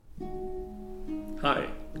Hi,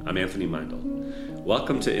 I'm Anthony Meindl.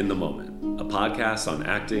 Welcome to In the Moment, a podcast on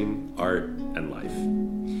acting, art, and life.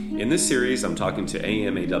 In this series, I'm talking to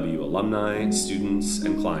AMAW alumni, students,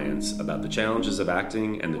 and clients about the challenges of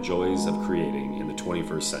acting and the joys of creating in the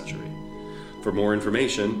 21st century. For more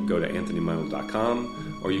information, go to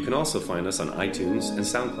anthonymeindl.com, or you can also find us on iTunes and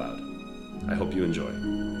SoundCloud. I hope you enjoy.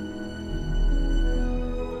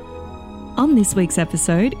 On this week's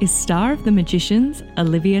episode is star of The Magicians,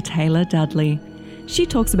 Olivia Taylor-Dudley. She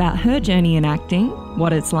talks about her journey in acting,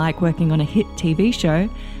 what it's like working on a hit TV show,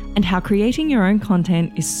 and how creating your own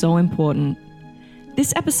content is so important.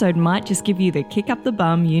 This episode might just give you the kick up the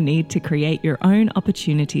bum you need to create your own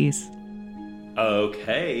opportunities.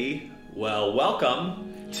 Okay, well,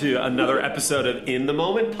 welcome to another episode of In the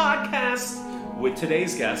Moment podcast with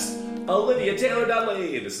today's guest, Olivia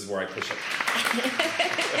Taylor-Dudley. This is where I push it.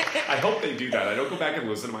 I hope they do that. I don't go back and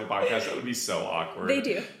listen to my podcast. That would be so awkward. They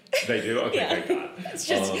do. They do? Okay, yeah. thank God. It's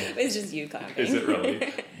just you clapping. Is it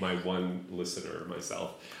really? My one listener,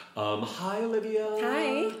 myself. Hi, Olivia.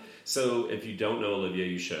 Hi. So if you don't know Olivia,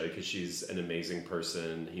 you should, because she's an amazing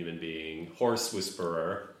person, human being, horse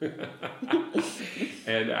whisperer,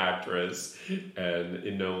 and actress, and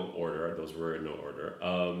in no order. Those were in no order.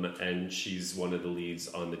 And she's one of the leads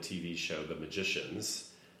on the TV show The Magicians.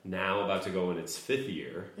 Now about to go in its 5th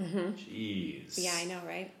year. Mm-hmm. Jeez. Yeah, I know,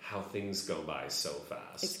 right? How things go by so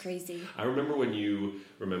fast. It's crazy. I remember when you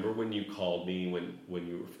called me when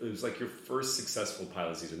you it was like your first successful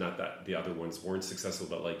pilot season. Not that the other ones weren't successful,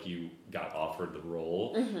 but like you got offered the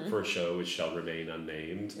role for a show which shall remain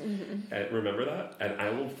unnamed. Mm-hmm. And remember that? And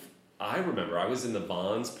I remember I was in the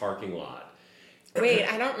Vons parking lot. Wait,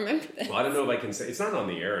 I don't remember this. Well, I don't know if I can say it's not on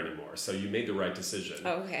the air anymore. So you made the right decision.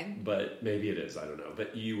 Oh, okay. But maybe it is. I don't know.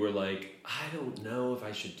 But you were like, I don't know if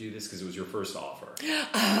I should do this because it was your first offer.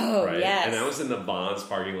 Oh, right? yes. And I was in the Bonds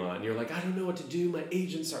parking lot, and you're like, I don't know what to do. My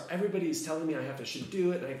agents everybody's telling me should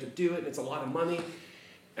do it, and I have to do it, and it's a lot of money.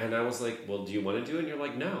 And I was like, well, do you want to do it? And you're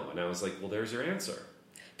like, no. And I was like, well, there's your answer.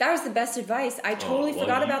 That was the best advice. I totally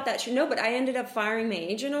forgot about that. No, but I ended up firing my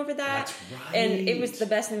agent over that. That's right. And it was the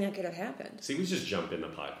best thing that could have happened. See, we just jump in the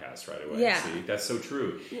podcast right away. Yeah. See, that's so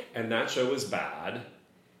true. And that show was bad.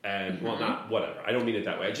 And, well, not whatever. I don't mean it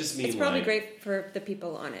that way. I just mean it's probably great for the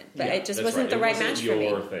people on it. But yeah, it just wasn't the right match for me.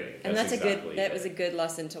 Your thing. And that was a good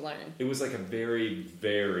lesson to learn. It was like a very,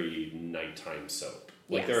 very nighttime soap.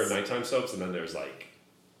 Like there are nighttime soaps, and then there's like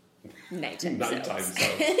nighttime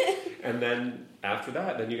soaps. And then after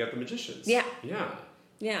that, then you got The Magicians. Yeah. Yeah.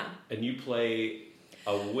 Yeah. And you play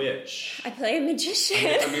a witch. I play a magician.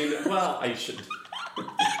 I should.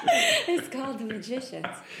 It's called The Magicians.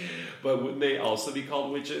 But wouldn't they also be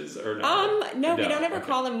called witches or not? No, we don't ever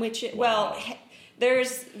call them witches. Wow. Well,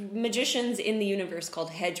 there's magicians in the universe called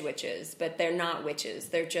hedge witches, but they're not witches.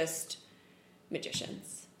 They're just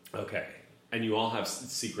magicians. Okay. And you all have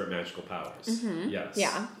secret magical powers. Mm-hmm. Yes.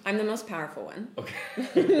 Yeah. I'm the most powerful one. Okay.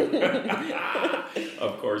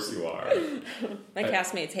 Of course you are. My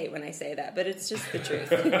castmates hate when I say that, but it's just the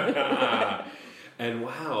truth. And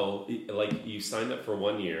wow, like you signed up for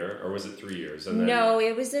 1 year, or was it 3 years? And then... No,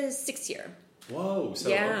 it was a 6 year. Whoa. So,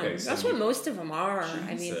 yeah. Okay, so that's what most of them are.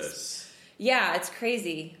 Jesus. It's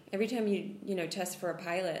crazy. Every time you test for a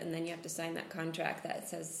pilot and then you have to sign that contract that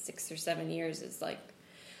says 6 or 7 years is like,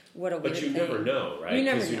 what a weird thing. But you never know, right?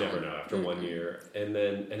 Because you never know after 1 year. And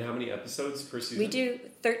how many episodes per season? We do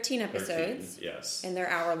 13 episodes. 13, yes. And they're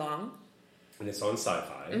hour long. And it's on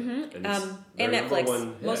Sci-Fi. Mm-hmm. And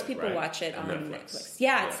Netflix. Most people watch it on Netflix.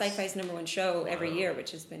 Yeah, it's Sci-Fi's #1 show every year,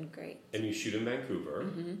 which has been great. And you shoot in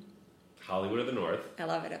Vancouver, Hollywood of the North. I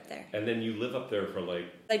love it up there. And then you live up there for like...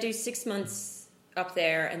 I do 6 months up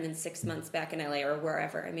there and then 6 months back in LA or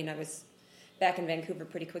wherever. I mean, I was back in Vancouver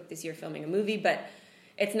pretty quick this year filming a movie, but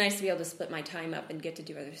it's nice to be able to split my time up and get to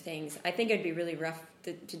do other things. I think it'd be really rough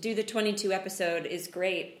to do the 22 episode is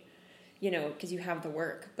great, because you have the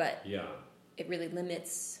work, but it really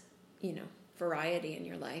limits, variety in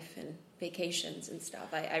your life and vacations and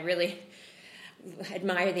stuff. I really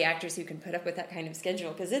admire the actors who can put up with that kind of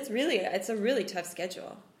schedule because it's a really tough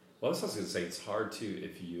schedule. Well, I was also going to say it's hard too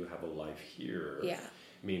if you have a life here. Yeah.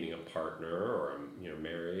 Meaning a partner or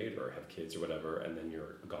married or have kids or whatever, and then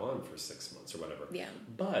you're gone for 6 months or whatever. Yeah.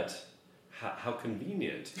 But how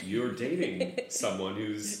convenient. You're dating someone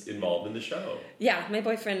who's involved in the show. Yeah, my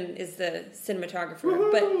boyfriend is the cinematographer.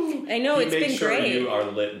 Woo-hoo! But I know it's been great. You are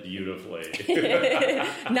lit beautifully.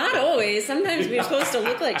 Not always. Sometimes we're supposed to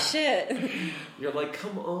look like shit. You're like,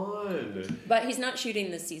 come on. But he's not shooting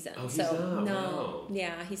this season. Oh, he's so not? No. Wow.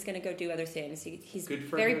 Yeah, he's going to go do other things. He's good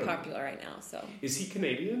for very him. popular right now. So is he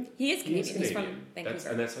Canadian? He is Canadian. He's from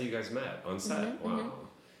Vancouver. That's how you guys met on set. Mm-hmm, wow. Mm-hmm.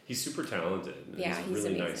 He's super talented. Yeah, he's a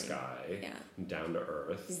really amazing. nice guy. Yeah. Down to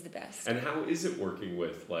earth. He's the best. And how is it working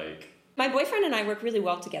with, like... My boyfriend and I work really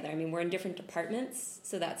well together. I mean, we're in different departments,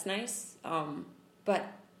 so that's nice. But,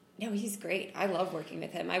 no, he's great. I love working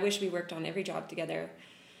with him. I wish we worked on every job together.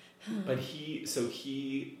 But he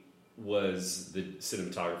was the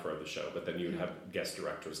cinematographer of the show, but then you would have guest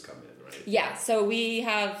directors come in, right? Yeah, so we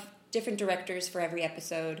have different directors for every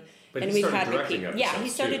episode. But and he we've started had directing episodes, yeah, he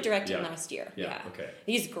started too. directing last year. Yeah, okay.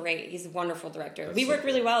 He's great. He's a wonderful director. That's we so work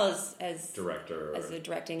really cool. well as Director. as a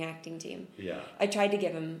directing acting team. Yeah. I tried to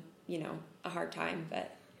give him, a hard time,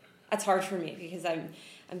 but that's hard for me because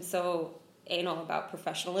I'm so anal about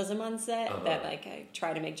professionalism on set that like I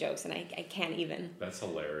try to make jokes and I can't even. That's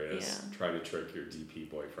hilarious. Yeah. Trying to trick your DP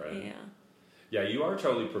boyfriend. Yeah. Yeah, you are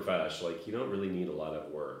totally professional. Like, you don't really need a lot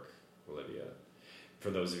of work, Olivia. For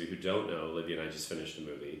those of you who don't know, Olivia and I just finished a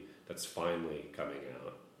movie that's finally coming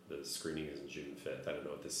out. The screening is on June 5th. I don't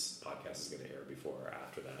know if this podcast is going to air before or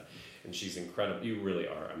after that. And she's incredible. You really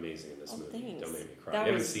are amazing in this movie. Thanks. Don't make me cry.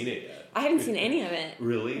 You haven't seen it yet. I haven't seen any of it.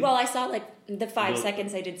 Really? Well, I saw like the 5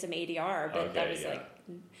 seconds I did some ADR, but that was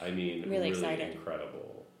I mean, really excited.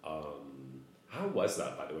 Incredible. How was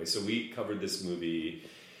that, by the way? So we covered this movie.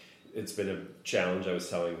 It's been a challenge, I was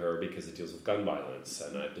telling her, because it deals with gun violence.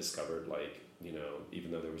 And I've discovered,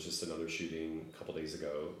 even though there was just another shooting a couple days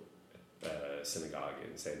ago at a synagogue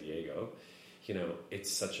in San Diego, it's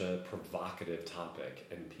such a provocative topic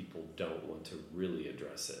and people don't want to really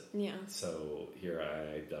address it. Yeah. So here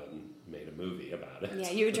I made a movie about it.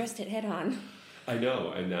 Yeah, you addressed it head on. I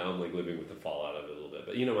know, and now I'm living with the fallout of it a little bit.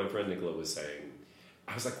 But my friend Nicola was saying,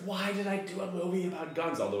 I was like, why did I do a movie about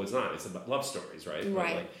guns? Although it's not, it's about love stories, right?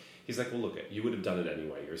 Right. But he's like, well, look, you would have done it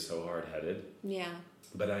anyway. You're so hard-headed. Yeah.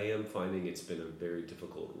 But I am finding it's been a very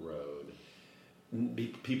difficult road.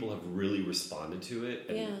 People have really responded to it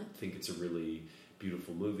and think it's a really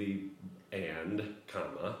beautiful movie and,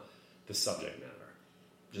 the subject matter.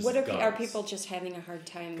 Just what guns. are people just having a hard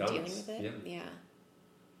time Guns. dealing with it? Yeah.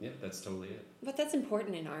 Yeah, that's totally it. But that's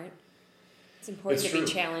important in art. It's important to be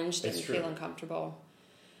challenged and feel uncomfortable.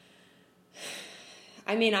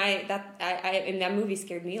 I mean, and that movie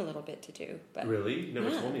scared me a little bit to do. But really? You never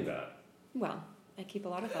told me that. Well, I keep a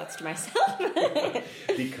lot of thoughts to myself.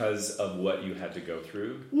 Because of what you had to go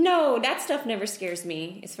through? No, that stuff never scares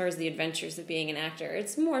me as far as the adventures of being an actor.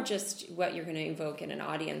 It's more just what you're going to evoke in an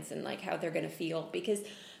audience and how they're going to feel, because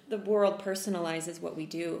the world personalizes what we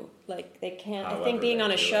do. They can't. I think being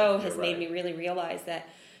on a show has made me really realize that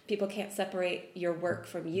people can't separate your work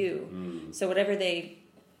from you. So whatever they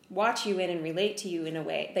watch you in and relate to you in a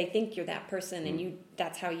way, they think you're that person and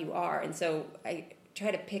that's how you are. And so I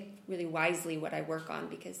try to pick really wisely what I work on,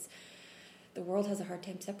 because the world has a hard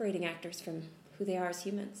time separating actors from who they are as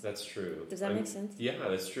humans. That's true. Does that make sense? Yeah,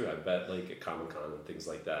 that's true. I bet at Comic-Con and things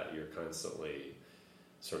like that, you're constantly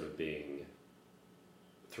sort of being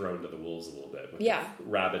thrown to the wolves a little bit with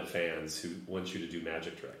rabid fans who want you to do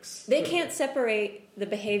magic tricks. They can't separate the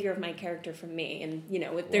behavior of my character from me. And,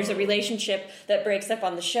 if there's a relationship that breaks up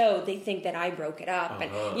on the show, they think that I broke it up. And,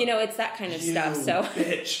 it's that kind of stuff. So,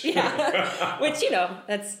 bitch. Yeah. Which,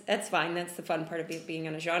 that's fine. That's the fun part of being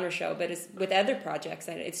on a genre show. But with other projects,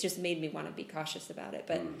 it's just made me want to be cautious about it.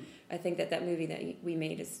 But I think that movie that we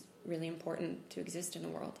made is really important to exist in the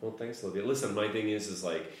world. Well, thanks, Olivia. Listen, my thing is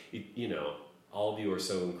all of you are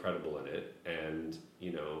so incredible in it, and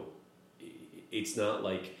it's not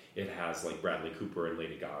like it has Bradley Cooper and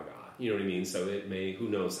Lady Gaga. You know what I mean? So it may, who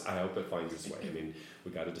knows? I hope it finds its way. I mean,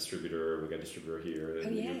 we got a distributor here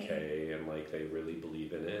in the UK, and they really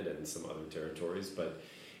believe in it, and some other territories. But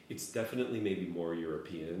it's definitely maybe more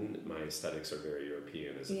European. My aesthetics are very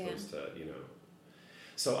European as opposed to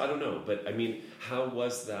So I don't know, but I mean, how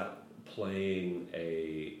was that? Playing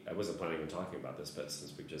I wasn't planning on talking about this, but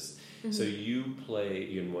since we just so you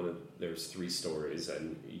play in there's 3 stories,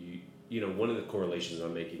 and one of the correlations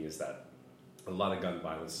I'm making is that a lot of gun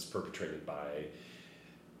violence is perpetrated by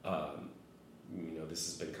this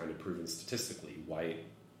has been kind of proven statistically,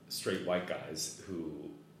 straight white guys who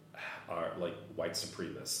are white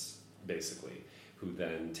supremacists basically, who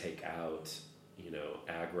then take out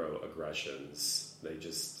aggro aggressions. They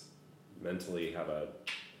just mentally have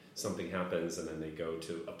something happens, and then they go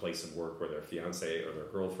to a place of work where their fiance or their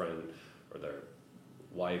girlfriend or their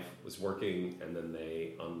wife was working, and then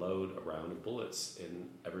they unload a round of bullets in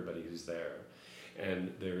everybody who's there.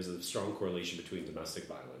 And there's a strong correlation between domestic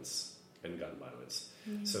violence and gun violence.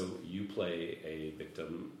 Mm-hmm. So you play a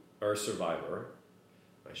victim, or a survivor,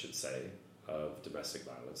 I should say, of domestic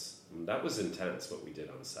violence. And that was intense, what we did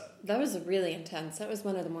on set. That was really intense. That was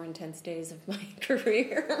one of the more intense days of my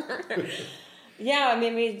career. Yeah, I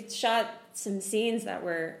mean, we shot some scenes that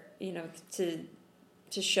were, you know,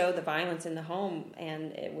 to show the violence in the home,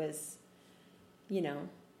 and it was, you know,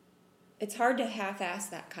 it's hard to half-ass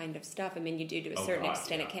that kind of stuff. I mean, you do to a certain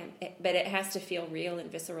extent. Yeah. But it has to feel real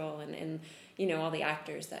and visceral, and you know, all the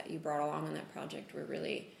actors that you brought along on that project were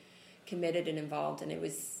really committed and involved, and it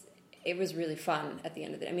was really fun at the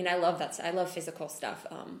end of it. I mean, I love physical stuff,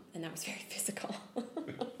 and that was very physical.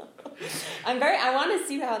 I want to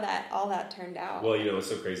see how all that turned out. Well, you know, it's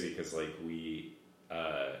so crazy because like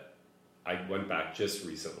I went back just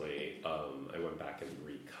recently. I went back and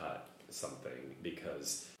recut something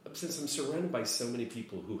because since I'm surrounded by so many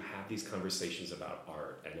people who have these conversations about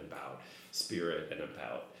art and about spirit and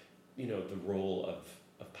about, you know, the role of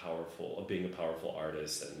being a powerful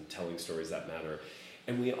artist and telling stories that matter,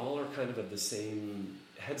 and we all are kind of at the same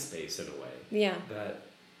headspace in a way. Yeah. That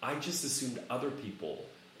I just assumed other people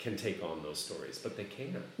can take on those stories, but they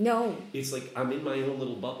can't. No. It's like I'm in my own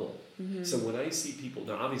little bubble. Mm-hmm. So when I see people,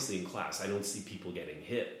 now obviously in class I don't see people getting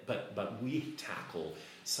hit, but we tackle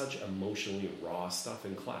such emotionally raw stuff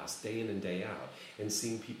in class day in and day out, and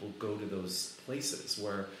seeing people go to those places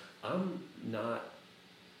where I'm not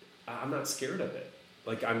scared of it.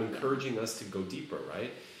 Like I'm encouraging us to go deeper,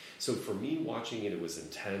 right? So for me, watching it was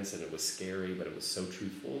intense and it was scary, but it was so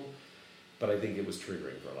truthful. But I think it was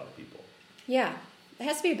triggering for a lot of people. Yeah. It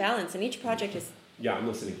has to be a balance, and each project is... Yeah, I'm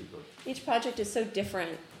listening. Keep going. Each project is so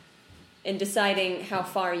different in deciding how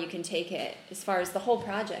far you can take it as far as the whole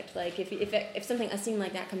project. Like, if something, a scene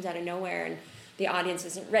like that comes out of nowhere and the audience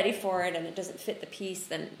isn't ready for it and it doesn't fit the piece,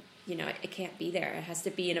 then, you know, it can't be there. It has to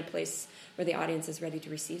be in a place where the audience is ready to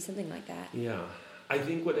receive something like that. Yeah. I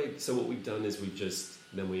think what we've done is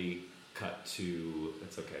we cut to,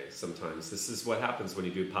 it's okay, sometimes this is what happens when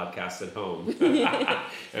you do podcasts at home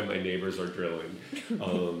and my neighbors are drilling.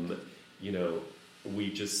 You know,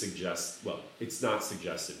 we just suggest, well, it's not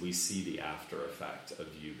suggested, we see the after effect of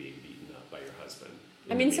you being beaten up by your husband.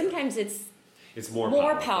 I mean, sometimes it's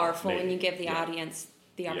more powerful when you give the audience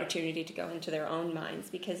the opportunity to go into their own minds,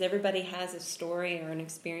 because everybody has a story or an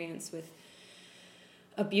experience with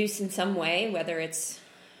abuse in some way, whether it's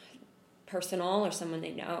personal or someone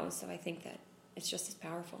they know. So I think that it's just as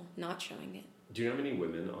powerful not showing it. Do you know how many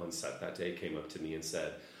women on set that day came up to me and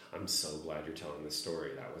said, I'm so glad you're telling this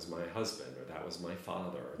story. That was my husband, or that was my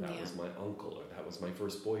father, or that was my uncle, or that was my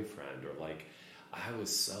first boyfriend, or like, I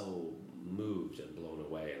was so moved and blown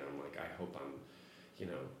away. And I'm like, I hope I'm, you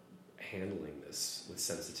know, handling this with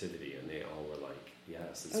sensitivity. And they all were like,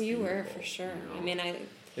 yes, it's you beautiful. were, for sure. You know? I mean,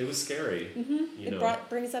 it was scary. Mm-hmm. It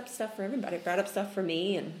brings up stuff for everybody. It brought up stuff for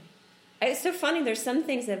me. And it's so funny. There's some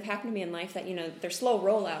things that have happened to me in life that, you know, they're slow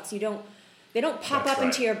rollouts. They don't pop up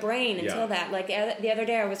into your brain until that. Like the other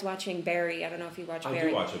day I was watching Barry. I don't know if you watch Barry. I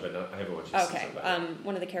do watch it, but I haven't watched it. Okay.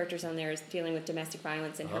 One of the characters on there is dealing with domestic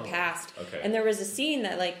violence in her past. Okay. And there was a scene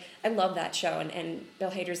that, like, I love that show, and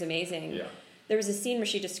Bill Hader's amazing. Yeah. There was a scene where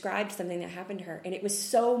she described something that happened to her, and it was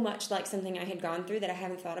so much like something I had gone through that I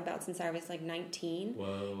haven't thought about since I was like 19.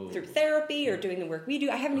 Whoa. Through therapy or doing the work we do.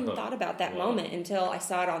 I haven't even thought about that moment until I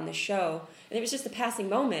saw it on the show. And it was just a passing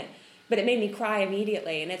moment. But it made me cry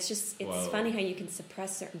immediately, and it's funny how you can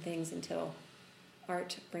suppress certain things until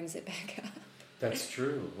art brings it back up. That's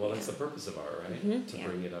true. Well, that's the purpose of art, right? Mm-hmm. To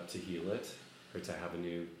bring it up, to heal it, or to have a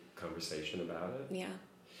new conversation about it. Yeah.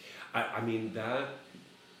 I mean, that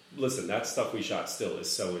stuff we shot still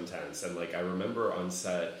is so intense. And like, I remember on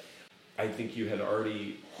set, I think you had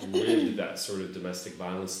already lived that sort of domestic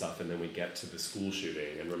violence stuff, and then we get to the school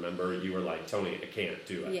shooting, and remember you were like, Tony, I can't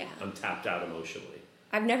do it. Yeah. I'm tapped out emotionally.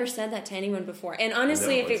 I've never said that to anyone before. And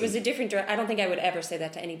honestly, if it was a different director, I don't think I would ever say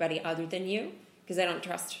that to anybody other than you, because I don't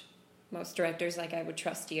trust most directors like I would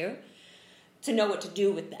trust you to know what to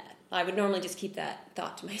do with that. I would normally just keep that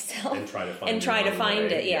thought to myself. And try to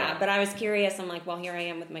find it, yeah. But I was curious. I'm like, well, here I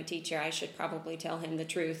am with my teacher. I should probably tell him the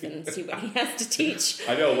truth and see what he has to teach.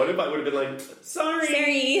 I know. What if I would have been like,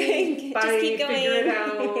 sorry. Bye, just keep going. Figure it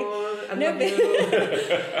out. I love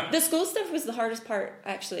you. The school stuff was the hardest part,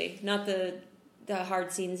 actually. Not the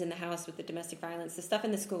hard scenes in the house with the domestic violence. The stuff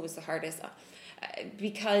in the school was the hardest.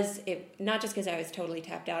 Because not just because I was totally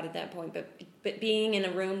tapped out at that point, but being in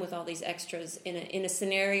a room with all these extras in a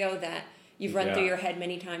scenario that you've run through your head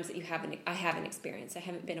many times that I haven't experienced. I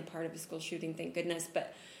haven't been a part of a school shooting, thank goodness,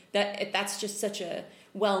 but that's just such a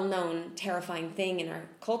well-known, terrifying thing in our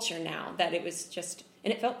culture now that it was just,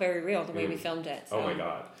 and it felt very real the way we filmed it. So. Oh my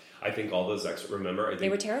God. I think all those extras, remember? I think, they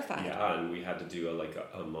were terrified. Yeah, and we had to do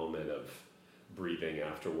a moment of breathing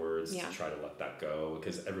afterwards to try to let that go,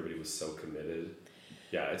 because everybody was so committed.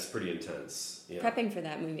 Yeah, it's pretty intense. Yeah. Prepping for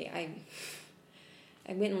that movie,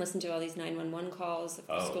 I went and listened to all these 911 calls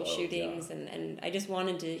of school shootings, yeah. and I just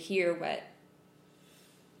wanted to hear what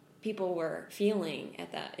people were feeling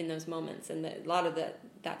in those moments, and a lot of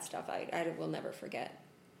that stuff I will never forget.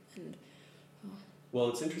 And well,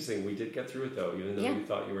 it's interesting. We did get through it though, even though Yeah. you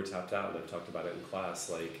thought you were tapped out, and I've talked about it in class.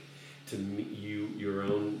 Like, to me, your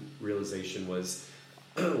own realization was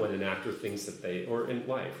when an actor thinks that or in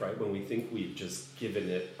life, right? When we think we've just given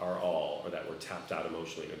it our all, or that we're tapped out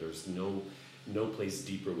emotionally, or there's no place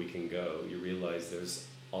deeper we can go, you realize there's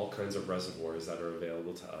all kinds of reservoirs that are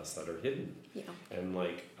available to us that are hidden. Yeah. And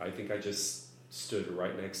like, I think I just stood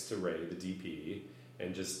right next to Ray, the DP,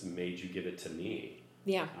 and just made you give it to me.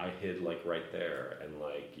 Yeah. I hid like right there, and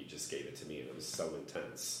like you just gave it to me, and it was so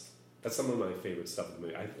intense. That's some of my favorite stuff in the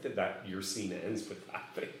movie. I think that your scene ends with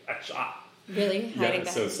that shot. Really? Hiding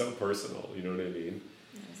back. So personal. You know what I mean?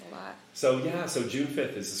 That was a lot. So June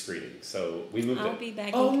 5th is the screening. So we moved. I'll be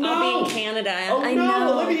back. Oh, no! I'll be in Canada. I no,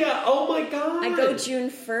 know. Olivia! Oh my God! I go June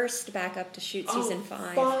 1st back up to shoot season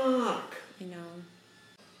 5. Fuck! I know.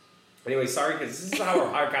 Anyway, sorry, because this is how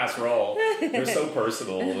our podcasts roll. They're so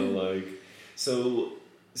personal and like. So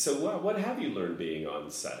what have you learned being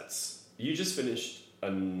on sets? You just finished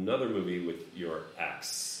another movie with your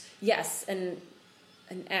ex. Yes, and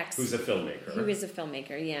an ex. Who's a filmmaker. Who is a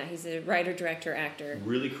filmmaker, yeah. He's a writer, director, actor.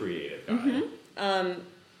 Really creative guy.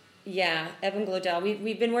 Yeah, Evan Glodell.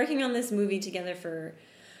 We've been working on this movie together for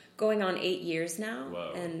going on 8 years now.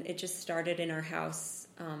 Whoa. And it just started in our house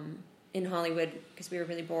in Hollywood because we were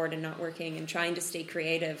really bored and not working and trying to stay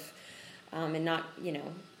creative and not,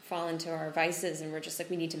 fall into our vices, and we're just like,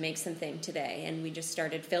 we need to make something today, and we just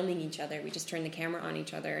started filming each other. We just turned the camera on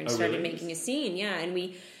each other and started making a scene, and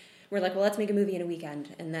we're like, well, let's make a movie in a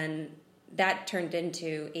weekend, and then that turned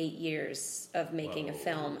into 8 years of making a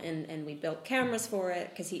film, and we built cameras for it,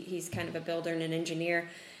 because he's kind of a builder and an engineer,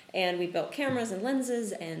 and we built cameras and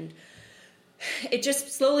lenses, and it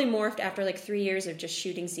just slowly morphed after like 3 years of just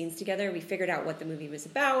shooting scenes together. We figured out what the movie was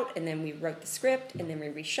about, and then we wrote the script, and then we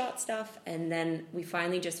reshot stuff, and then we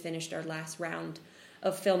finally just finished our last round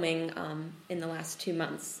of filming in the last 2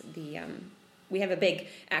 months. We have a big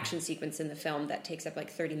action sequence in the film that takes up like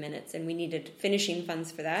 30 minutes, and we needed finishing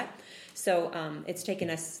funds for that. So it's taken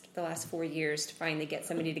us the last 4 years to finally get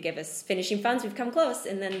somebody to give us finishing funds. We've come close,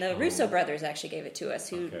 and then the Russo brothers actually gave it to us,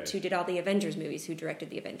 who did all the Avengers movies, who directed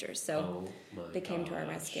the Avengers. So they came to our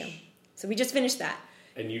rescue. So we just finished that.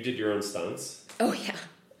 And you did your own stunts? Oh, yeah.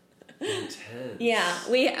 Intense. Yeah.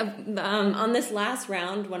 We on this last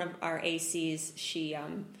round, one of our ACs,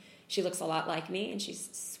 she looks a lot like me, and she's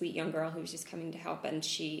a sweet young girl who was just coming to help, and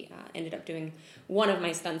she ended up doing one of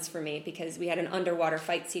my stunts for me because we had an underwater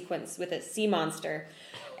fight sequence with a sea monster,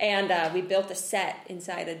 and we built a set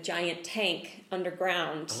inside a giant tank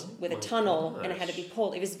underground with a tunnel, and it had to be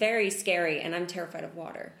pulled. It was very scary, and I'm terrified of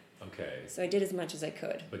water. Okay. So I did as much as I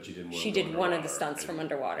could. But you did She did one of the stunts from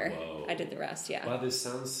underwater. Whoa. I did the rest, yeah. Wow, this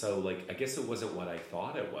sounds so like, I guess it wasn't what I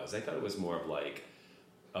thought it was. I thought it was more of like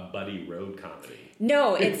a buddy road comedy.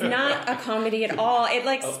 No, it's not a comedy at all. It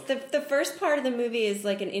the first part of the movie is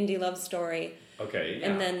like an indie love story. Okay, yeah.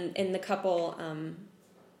 And then in the couple,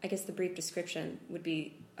 I guess the brief description would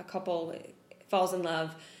be a couple falls in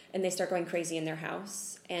love and they start going crazy in their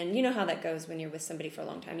house. And you know how that goes when you're with somebody for a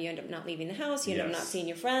long time. You end up not leaving the house. You end up not seeing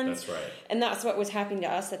your friends. That's right. And that's what was happening to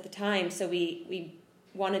us at the time. So we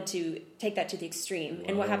wanted to take that to the extreme. Whoa.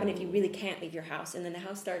 And what happened if you really can't leave your house? And then the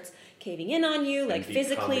house starts caving in on you, like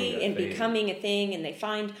physically, and becoming a thing. And they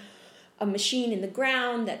find a machine in the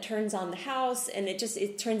ground that turns on the house. And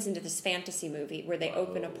it turns into this fantasy movie where they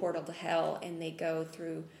open a portal to hell and they go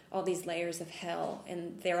through all these layers of hell.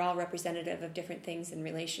 And they're all representative of different things in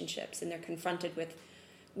relationships. And they're confronted with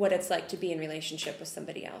what it's like to be in relationship with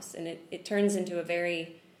somebody else. And it turns into a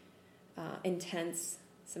very intense,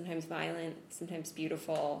 sometimes violent, sometimes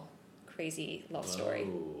beautiful, crazy love story.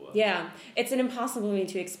 Yeah. It's an impossible movie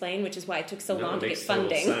to explain, which is why it took so long to get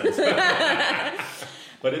funding.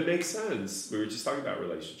 But it makes sense. We were just talking about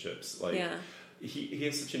relationships. Like, he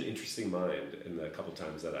has such an interesting mind in the couple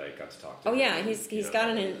times that I got to talk to him. Oh, yeah. He's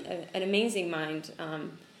got an amazing mind.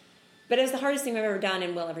 But it was the hardest thing I've ever done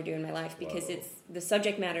and will ever do in my life because the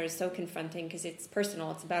subject matter is so confronting because it's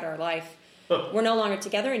personal. It's about our life. We're no longer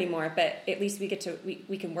together anymore, but at least we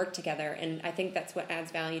can work together, and I think that's what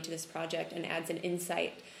adds value to this project and adds an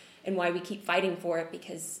insight and why we keep fighting for it,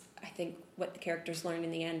 because I think what the characters learn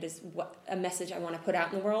in the end is what a message I want to put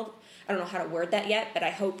out in the world. I don't know how to word that yet, but I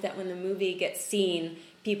hope that when the movie gets seen,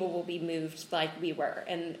 people will be moved like we were,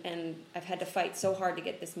 and I've had to fight so hard to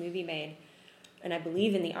get this movie made, and I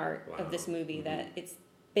believe in the art of this movie that it's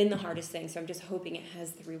been the hardest thing, so I'm just hoping it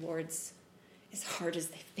has the rewards as hard as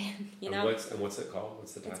they've been, you and know? What's it called?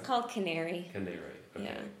 What's the title? It's called Canary. Canary. Okay.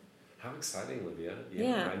 Yeah. How exciting, Olivia.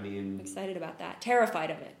 Yeah. I mean... I'm excited about that.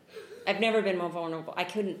 Terrified of it. I've never been more vulnerable.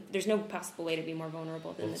 There's no possible way to be more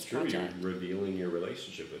vulnerable than this project. It's true. You're revealing your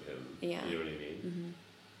relationship with him. Yeah. You know what I mean?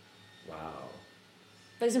 Mm-hmm. Wow.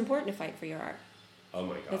 But it's important to fight for your art. Oh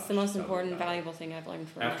my gosh. That's the most important, valuable thing I've learned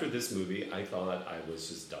from After it. this movie, I thought I was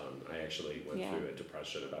just done. I actually went Yeah. through a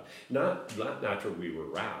depression about not after we were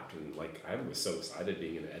wrapped, and like I was so excited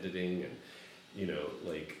being in editing, and you know,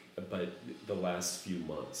 like, but the last few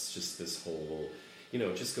months, just this whole, you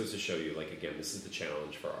know, it just goes to show you, like, again, this is the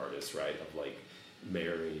challenge for artists, right? Of like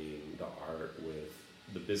marrying the art with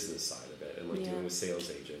the business side of it, and like dealing with sales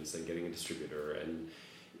agents and getting a distributor and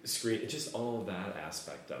screen, just all that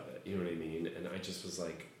aspect of it, you know what I mean? And I just was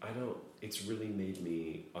like, it's really made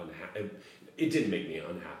me unhappy. It didn't make me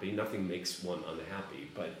unhappy. Nothing makes one unhappy,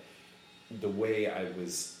 but the way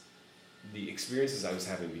the experiences I was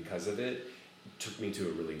having because of it took me to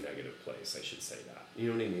a really negative place, I should say that. You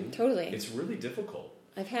know what I mean? Totally. It's really difficult.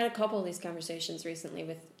 I've had a couple of these conversations recently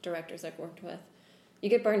with directors I've worked with. You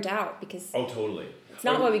get burnt out because totally. It's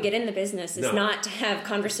not why we get in the business. It's not to have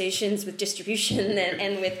conversations with distribution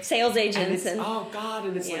and with sales agents. And oh God,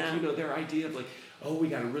 and it's like, Yeah. you know, their idea of like, oh, we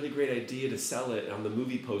got a really great idea to sell it on the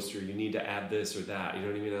movie poster. You need to add this or that. You know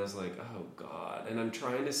what I mean? I was like, oh God. And I'm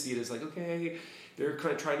trying to see it as like, okay, they're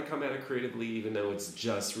kind of trying to come at it creatively, even though it's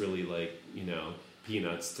just really like, you know,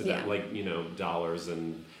 peanuts to that, like, you know, dollars.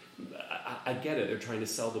 And I get it. They're trying to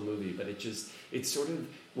sell the movie, but it's sort of,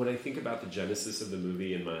 when I think about the genesis of the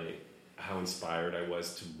movie and how inspired I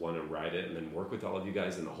was to want to write it and then work with all of you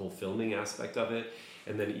guys and the whole filming aspect of it,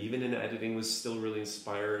 and then even in editing was still really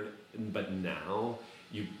inspired, but now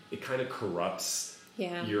it kind of corrupts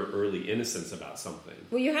your early innocence about something.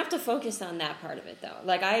 Well, you have to focus on that part of it, though.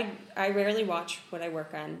 Like, I rarely watch what I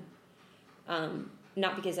work on,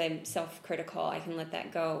 not because I'm self-critical, I can let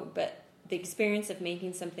that go, but the experience of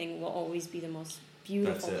making something will always be the most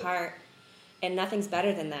beautiful part, and nothing's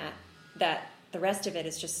better than that the rest of it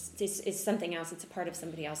is just is something else. It's a part of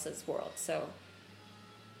somebody else's world. So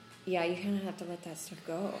yeah, you kind of have to let that stuff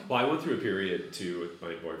go. Well, I went through a period too with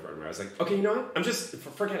my boyfriend where I was like, okay, you know what? I'm just,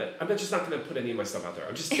 forget it. I'm just not going to put any of my stuff out there.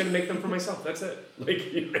 I'm just going to make them for myself. That's it.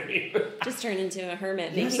 Like, you know what I mean? Just turn into a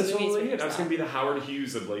hermit yes, making that's movies. totally it. I was going to be the Howard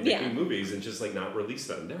Hughes of like making Yeah. movies and just like not release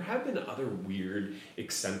them. There have been other weird,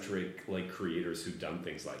 eccentric like creators who've done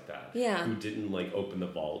things like that. Yeah. Who didn't like open the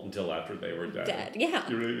vault until after they were dead. Yeah.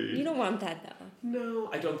 You know what I mean? You don't want that though. No,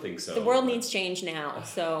 I don't think so. The world needs change now,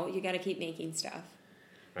 so you got to keep making stuff.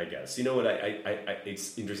 I guess. You know what?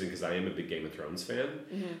 It's interesting because I am a big Game of Thrones fan,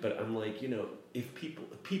 but I'm like, you know, if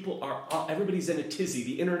people are, everybody's in a tizzy.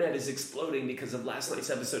 The internet is exploding because of last night's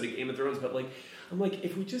episode of Game of Thrones. But like, I'm like,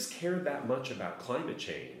 if we just cared that much about climate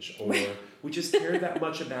change, or we just cared that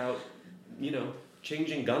much about, you know,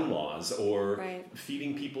 changing gun laws, or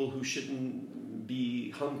feeding people who shouldn't be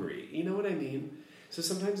hungry. You know what I mean? So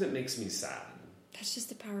sometimes it makes me sad. That's just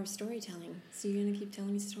the power of storytelling. So you're going to keep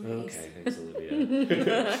telling me stories. Okay, thanks,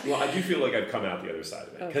 Olivia. Well, I do feel like I've come out the other side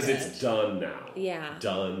of it because it's done now. Yeah,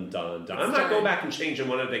 done. I'm not going back and changing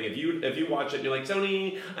one other thing. If you watch it and you're like,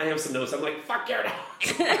 Tony, I have some notes. I'm like, fuck your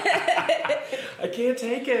notes. I can't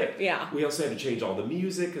take it. Yeah. We also had to change all the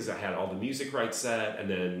music because I had all the music rights set, and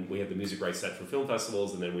then we had the music rights set for film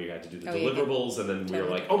festivals, and then we had to do the deliverables, and then we were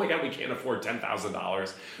like, oh my god, we can't afford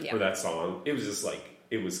 $10,000 for that song. It was just like,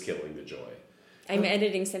 it was killing the joy. I'm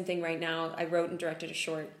editing something right now. I wrote and directed a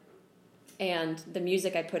short, and the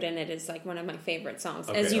music I put in it is like one of my favorite songs,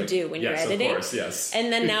 as you do when you're editing. Of course, yes.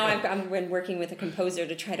 And then now I'm working with a composer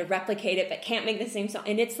to try to replicate it, but can't make the same song,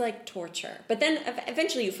 and it's like torture. But then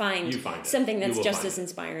eventually you find something that's just as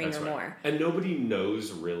inspiring or more. And nobody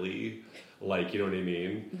knows really, like, you know what I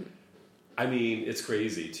mean? Mm-hmm. I mean, it's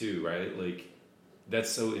crazy too, right? Like, that's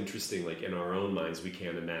so interesting. Like, in our own minds, we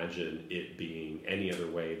can't imagine it being any other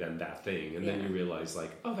way than that thing. And then you realize,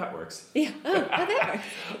 like, oh, that works. Yeah, that works.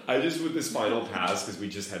 I just, with this final pass, because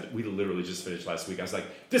we literally just finished last week, I was like,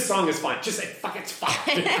 this song is fine. Just say, fuck, it's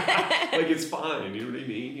fine. Like, it's fine. You know what I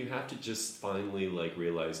mean? You have to just finally, like,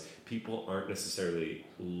 realize people aren't necessarily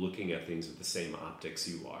looking at things with the same optics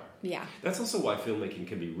you are. Yeah. That's also why filmmaking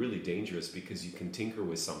can be really dangerous, because you can tinker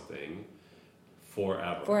with something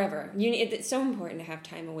forever. It's so important to have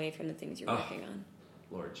time away from the things you're working on.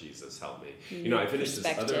 Lord Jesus, help me. You know, I finished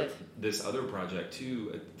this other project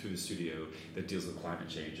too through the studio that deals with climate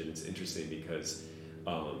change, and it's interesting because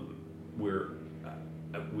we're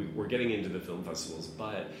getting into the film festivals,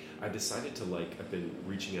 but I decided to, like, I've been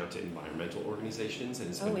reaching out to environmental organizations, and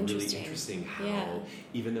it's been really interesting how,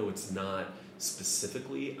 even though it's not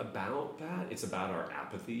specifically about that. It's about our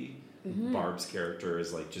apathy. Barb's character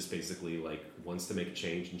is like just basically like wants to make a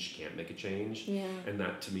change and she can't make a change. Yeah. And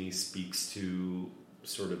that to me speaks to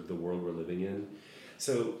sort of the world we're living in.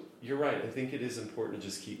 So you're right. I think it is important to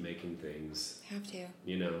just keep making things. Have to.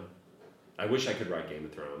 You know, I wish I could write Game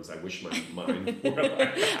of Thrones. I wish my mind were like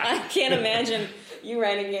that. I can't imagine you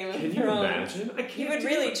writing Game of Thrones. Can you imagine? I can't. You would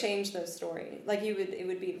really change those stories. Like it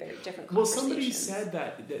would be a very different conversation. Well, somebody said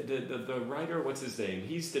that the writer, what's his name?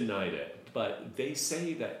 He's denied it, but they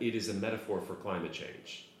say that it is a metaphor for climate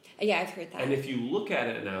change. Yeah, I've heard that. And if you look at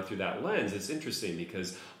it now through that lens, it's interesting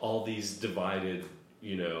because all these divided,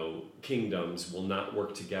 kingdoms will not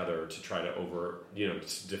work together to try to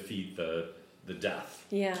to defeat the death.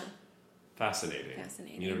 Yeah. Fascinating.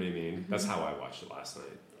 You know what I mean? Mm-hmm. That's how I watched it last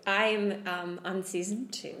night. I'm on season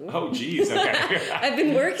 2. Oh, geez. Okay. I've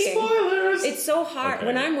been working. Spoilers! It's so hard. Okay.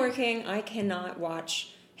 When I'm working, I cannot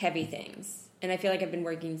watch heavy things. And I feel like I've been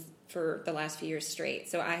working for the last few years straight.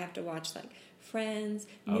 So I have to watch, like, Friends,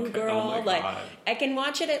 New Girl. Oh my God. I can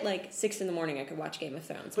watch it at, like, 6 in the morning. I could watch Game of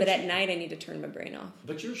Thrones. But at night, I need to turn my brain off.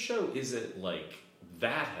 But your show isn't, like,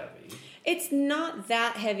 that heavy. It's not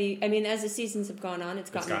that heavy. I mean, as the seasons have gone on,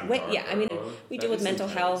 it's gotten darker. Yeah, I mean, we That deal with is mental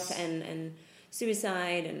intense. health and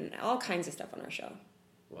suicide and all kinds of stuff on our show.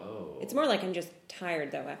 Whoa. It's more like I'm just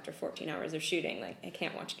tired, though, after 14 hours of shooting. Like, I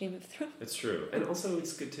can't watch Game of Thrones. It's true. And also,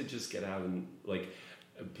 it's good to just get out and, like,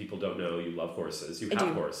 people don't know you love horses. You I have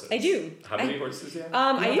do. horses. I do. How many horses do you have?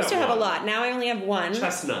 I used to have a lot. Now I only have one.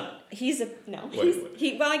 Chestnut. He's a... No.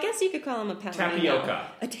 Wait. Well, I guess you could call him a palomino. Tapioca.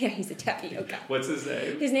 Yeah, he's a tapioca. What's his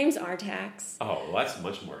name? His name's Artax. Oh, well, that's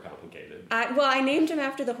much more complicated. I named him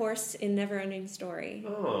after the horse in Neverending Story.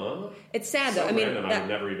 Oh. It's sad, So though. I mean, random. I would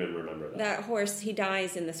never even remember that. That horse, he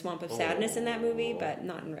dies in the Swamp of Sadness in that movie, but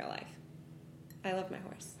not in real life. I love my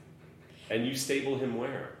horse. And you stable him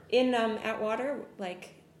where? In Atwater,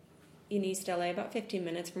 like in East LA, about 15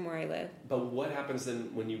 minutes from where I live. But what happens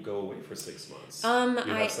then when you go away for 6 months?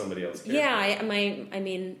 You have somebody else care Yeah, I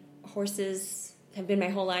mean, horses have been my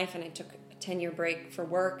whole life, and I took a 10-year break for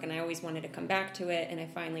work, and I always wanted to come back to it, and I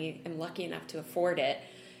finally am lucky enough to afford it,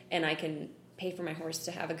 and I can pay for my horse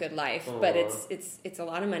to have a good life. Aww. But it's a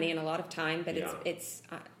lot of money and a lot of time, but Yeah. it's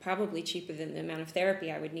probably cheaper than the amount of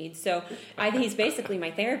therapy I would need. So he's basically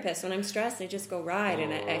my therapist. When I'm stressed, I just go ride,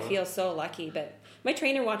 and I feel so lucky. But my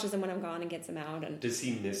trainer watches him when I'm gone and gets him out. And does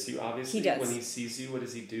he miss you, obviously? He does. When he sees you, what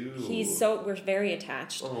does he do? we're very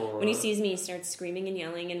attached. Aww. When he sees me, he starts screaming and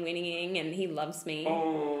yelling and whinnying, and he loves me.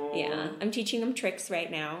 Aww. Yeah, I'm teaching him tricks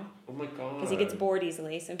right now. Oh my God. Because he gets bored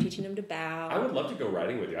easily, so I'm teaching him to bow. I would love to go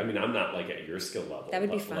riding with you. I mean, I'm not like at your skill level. That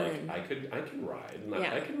would be but, fun. Like, I can ride.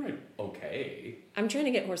 Yeah. I can ride okay. I'm trying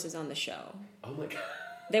to get horses on the show. Oh my God.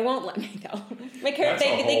 They won't let me though. They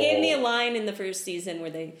gave me a line in the first season where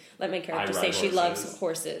they let my character say she loves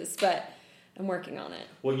horses, but I'm working on it.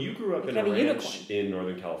 Well, you grew up in a ranch in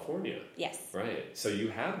Northern California. Yes. Right. So you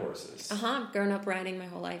had horses. Grown up riding my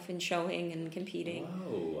whole life and showing and competing.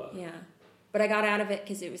 Whoa. Yeah. But I got out of it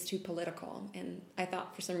because it was too political, and I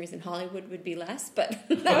thought for some reason Hollywood would be less, but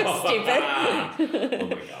that was stupid. Oh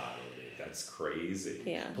my God. That's crazy.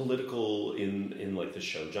 Yeah. Political in like the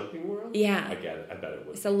show jumping world? Yeah. I get it. I bet it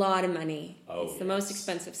would. It's a lot of money. Oh, it's the most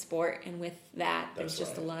expensive sport, and with that, there's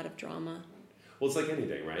just a lot of drama. Well, it's like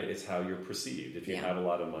anything, right? It's how you're perceived. If you have a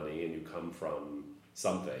lot of money and you come from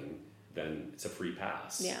something, then it's a free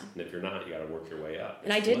pass. Yeah. And if you're not, you got to work your way up.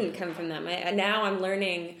 And I didn't come from them. Now I'm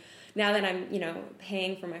learning. Now that I'm,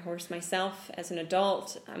 paying for my horse myself as an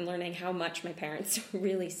adult, I'm learning how much my parents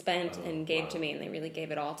really spent and gave to me, and they really gave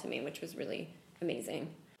it all to me, which was really amazing.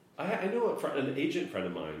 I know an agent friend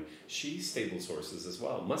of mine, she stables horses as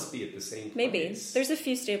well. Must be at the same place. Maybe. There's a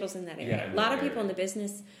few stables in that area. Yeah, a lot of people in the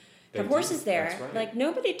business have They horses do. there. That's right. Like,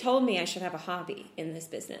 nobody told me I should have a hobby in this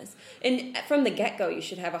business. And from the get-go, you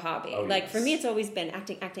should have a hobby. Oh, like, yes. for me, it's always been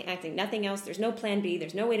acting, nothing else. There's no plan B.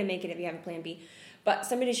 There's no way to make it if you have a plan B. But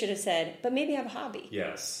somebody should have said, but maybe have a hobby.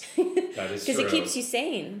 Yes, that is true. Because it keeps you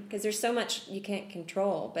sane. Because there's so much you can't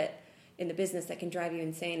control. But in the business that can drive you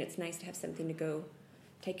insane, it's nice to have something to go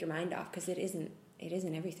take your mind off. Because it isn't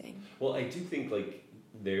everything. Well, I do think like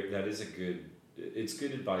that is it's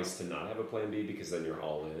good advice to not have a plan B, because then you're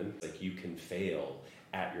all in. Like, you can fail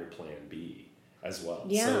at your plan B as well.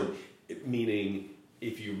 Yeah. So, meaning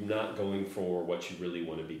if you're not going for what you really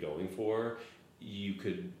want to be going for, you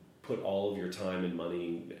could put all of your time and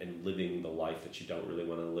money and living the life that you don't really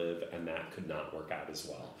want to live, and that could not work out as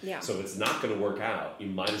well. Yeah. So if it's not going to work out, you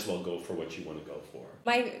might as well go for what you want to go for.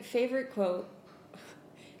 My favorite quote,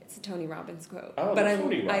 it's a Tony Robbins quote. Oh, but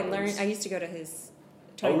Tony Robbins. I used to go to his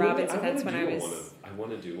Tony Robbins events when I was... I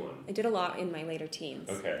want to do one. I did a lot in my later teens.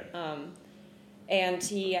 Okay. And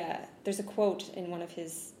he there's a quote in one of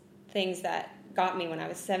his things that got me when I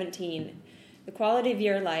was 17. The quality of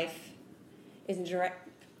your life is in direct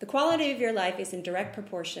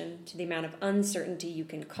proportion to the amount of uncertainty you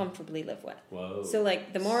can comfortably live with. Whoa. So,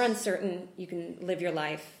 like, the more uncertain you can live your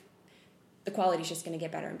life, the quality is just going to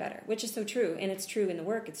get better and better, which is so true. And it's true in the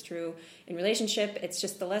work. It's true in relationship. It's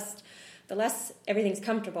just the less everything's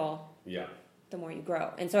comfortable, the more you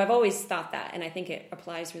grow. And so I've always thought that, and I think it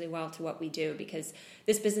applies really well to what we do, because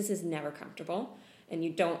this business is never comfortable. And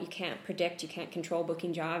you can't predict, you can't control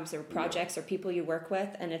booking jobs or projects or people you work with,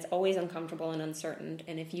 and it's always uncomfortable and uncertain.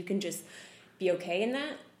 And if you can just be okay in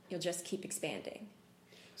that, you'll just keep expanding.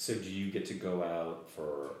 So do you get to go out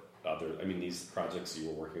for these projects you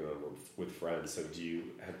were working on with friends, so do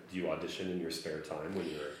you audition in your spare time when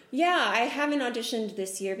you're... Yeah, I haven't auditioned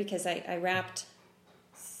this year because I wrapped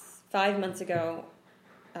 5 months ago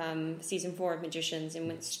season 4 of Magicians and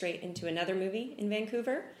went straight into another movie in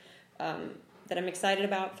Vancouver. That I'm excited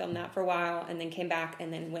about, filmed that for a while, and then came back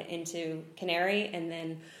and then went into Canary, and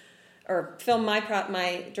then, filmed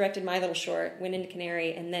directed my little short, went into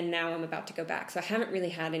Canary, and then now I'm about to go back. So I haven't really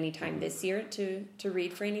had any time this year to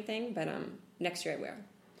read for anything, but next year I will.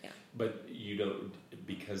 Yeah. But you don't,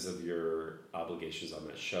 because of your obligations on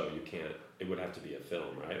that show, you can't, it would have to be a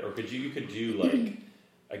film, right? Or you could do like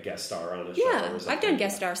a guest star on a show? Yeah, I've done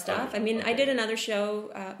guest star stuff. Okay. I did another show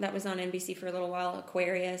that was on NBC for a little while,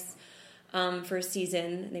 Aquarius. For a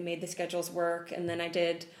season, they made the schedules work, and then I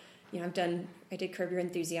did Curb Your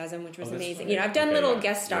Enthusiasm, which was amazing. Right. I've done little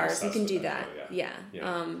guest stars. You can do that. Yeah.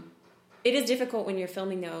 It is difficult when you're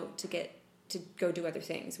filming though to go do other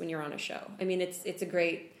things when you're on a show. I mean, it's a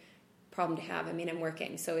great problem to have. I mean, I'm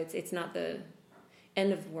working, so it's not the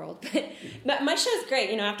end of the world, but my show's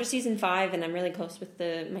great. After season 5, and I'm really close with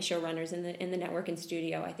my showrunners in the network and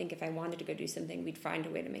studio. I think if I wanted to go do something, we'd find a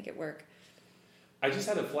way to make it work. I just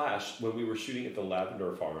had a flash when we were shooting at the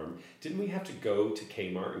Lavender Farm. Didn't we have to go to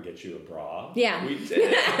Kmart and get you a bra? Yeah. We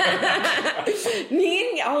did.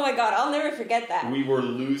 Oh my God, I'll never forget that. We were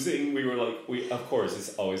losing. Of course,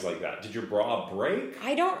 it's always like that. Did your bra break?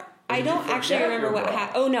 I don't actually remember what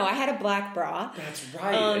happened. Oh no, I had a black bra. That's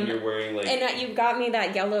right. And you're wearing and you got me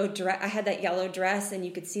that yellow dress. I had that yellow dress, and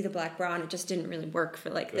you could see the black bra, and it just didn't really work for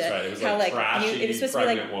That's right. It was trashy, it was supposed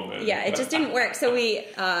pregnant to be woman. Yeah, it just didn't work. So we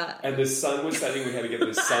and the sun was setting. We had to get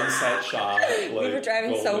this sunset shot. We were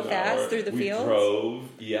driving so fast through the fields. We drove,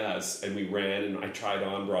 yes, and we ran, and I tried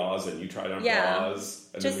on bras, and you tried on bras,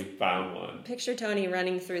 and then we found one. Picture Tony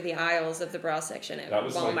running through the aisles of the bra section at that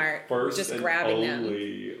was Walmart, my first just and grabbing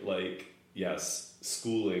only, them. Yes,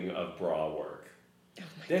 schooling of bra work. Oh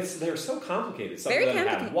they're so complicated. Some Very of them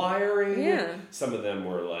complicated. had wiring. Yeah. Some of them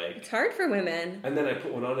were like... It's hard for women. And then I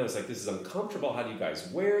put one on and I was like, this is uncomfortable. How do you guys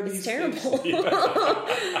wear these things? It's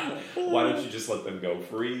terrible. Why don't you just let them go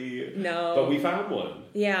free? No. But we found one.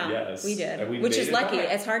 Yeah, yes, we did. And Which is lucky.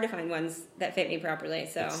 Back. It's hard to find ones that fit me properly.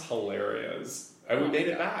 So it's hilarious. And we made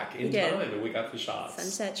it back in time, and we got the shots.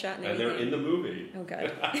 Sunset shot and everything. And they're in the movie. Oh,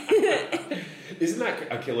 good. Isn't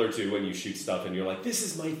that a killer, too, when you shoot stuff and you're like, this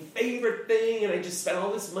is my favorite thing, and I just spent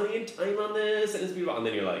all this money and time on this, and it's beautiful. And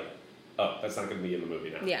then you're like, oh, that's not going to be in the movie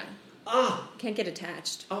now. Yeah. Ah! Can't get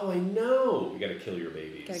attached. Oh, I know. You got to kill your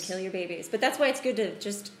babies. Got to kill your babies. But that's why it's good to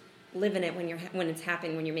just live in it when it's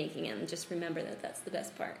happening, when you're making it, and just remember that that's the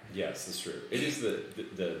best part. Yes, it's true. It is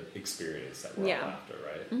the experience that we're all after,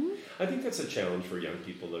 right? Mm-hmm. I think that's a challenge for young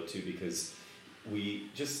people, though, too, because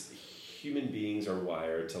human beings are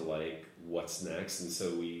wired to like what's next, and so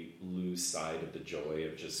we lose sight of the joy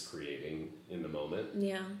of just creating in the moment.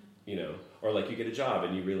 Yeah. Or like you get a job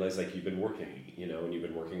and you realize like you've been working, and you've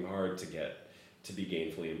been working hard to be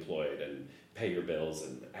gainfully employed and pay your bills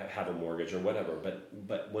and have a mortgage or whatever.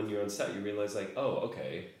 But when you're on set, you realize like, oh,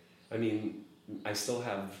 okay. I mean, I still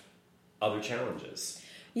have other challenges.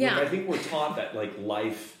 Yeah. I think we're taught that like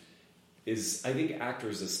life is, I think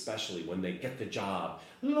actors especially, when they get the job,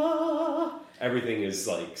 everything is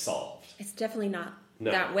like solved. It's definitely not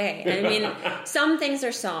that way. I mean, some things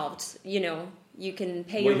are solved, You can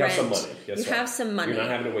pay your rent. You have some money. You have some money. You're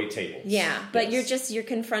not having to wait tables. Yeah, but you're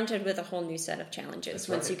confronted with a whole new set of challenges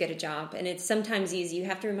once you get a job. And it's sometimes easy. You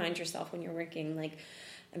have to remind yourself when you're working, like,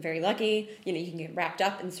 I'm very lucky. You can get wrapped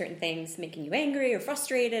up in certain things making you angry or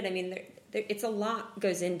frustrated. I mean, it's a lot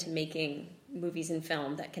goes into making movies and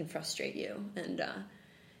film that can frustrate you. And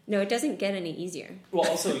no, it doesn't get any easier. Well,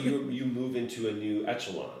 also, you move into a new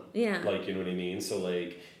echelon. Yeah. Like, you know what I mean? So,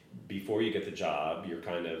 like, before you get the job, you're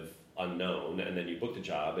kind of unknown, and then you book the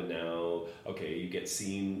job, and now, okay, you get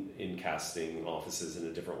seen in casting offices in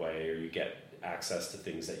a different way, or you get access to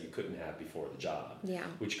things that you couldn't have before the job. Yeah.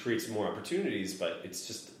 Which creates more opportunities, but it's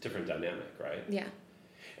just a different dynamic, right? Yeah.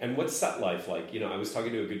 And what's set life like? I was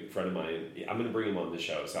talking to a good friend of mine. I'm going to bring him on the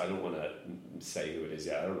show, so I don't want to say who it is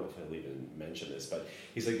yet. I don't know if I'll even mention this, but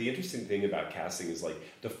he's like, the interesting thing about casting is like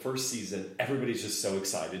the first season, everybody's just so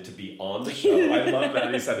excited to be on the show. I love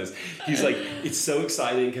that he said this. He's like, it's so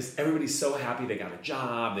exciting because everybody's so happy they got a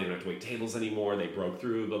job. They don't have to wait tables anymore. They broke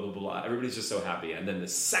through, blah, blah, blah. Everybody's just so happy. And then the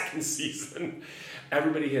second season,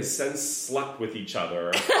 everybody has since slept with each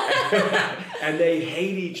other and they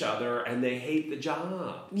hate each other and they hate the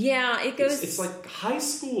job. Yeah, it goes... It's like high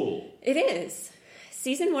school. It is.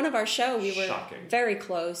 Season 1 of our show, we were Shocking. very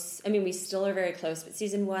close. I mean, we still are very close, but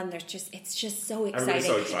season 1, it's just so exciting. Everybody's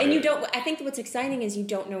so excited. And I think what's exciting is you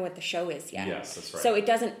don't know what the show is yet. Yes, that's right. So it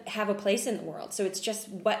doesn't have a place in the world. So it's just,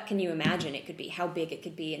 what can you imagine it could be, how big it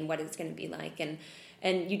could be, and what it's going to be like.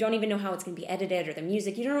 And you don't even know how it's going to be edited or the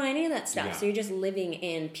music. You don't know any of that stuff. Yeah. So you're just living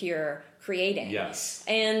in pure creating. Yes.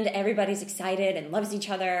 And everybody's excited and loves each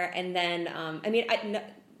other. And then,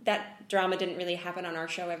 that drama didn't really happen on our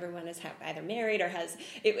show. Everyone is either married or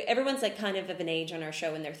everyone's like kind of an age on our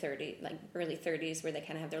show in their 30s, like early 30s, where they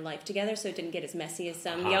kind of have their life together. So it didn't get as messy as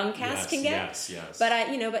some young cast can get. Yes.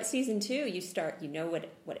 But season 2, you start,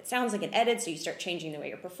 what it sounds like in edit. So you start changing the way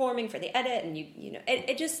you're performing for the edit, and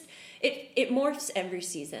it morphs every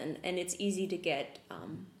season, and it's easy to get.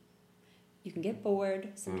 You can get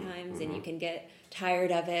bored sometimes, and you can get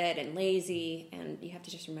tired of it and lazy, and you have to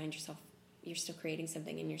just remind yourself you're still creating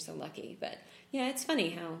something and you're so lucky. But yeah, it's funny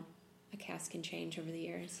how a cast can change over the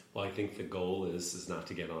years. Well, I think the goal is not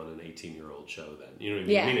to get on an 18-year-old show then. You know what I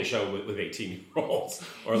mean? Yeah. I mean a show with 18-year-olds.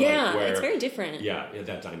 Or It's very different. Yeah,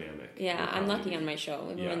 that dynamic. Yeah, I'm lucky on my show.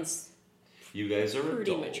 Everyone's you guys are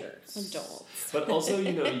pretty adults. mature. Adults. But also,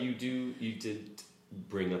 you did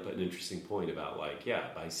bring up an interesting point about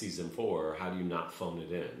by season 4, how do you not phone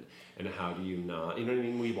it in? And how do you not, you know what I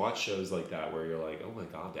mean? We watch shows like that where you're like, oh my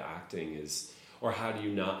God, the acting is, or how do you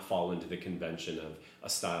not fall into the convention of a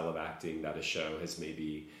style of acting that a show has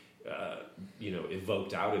maybe,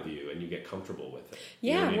 evoked out of you, and you get comfortable with it?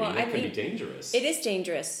 Yeah, you know what I mean? It can be dangerous. It is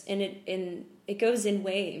dangerous, and it goes in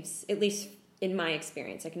waves, at least in my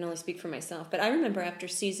experience. I can only speak for myself. But I remember after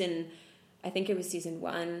I think it was season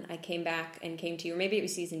 1, I came back and came to you, or maybe it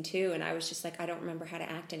was season 2, and I was just like, I don't remember how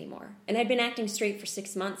to act anymore. And I'd been acting straight for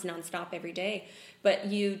 6 months, nonstop every day. But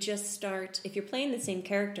you just start, if you're playing the same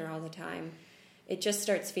character all the time, it just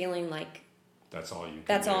starts feeling like that's all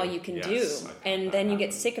you can do. Yes, and then you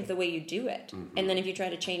get sick of the way you do it. Mm-hmm. And then if you try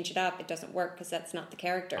to change it up, it doesn't work because that's not the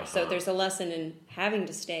character. Uh-huh. So there's a lesson in having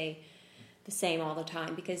to stay the same all the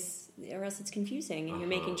time, or else it's confusing, and you're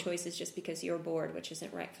making choices just because you're bored, which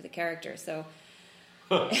isn't right for the character. So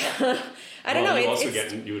I don't know.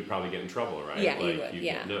 You would probably get in trouble, right? Yeah, you would.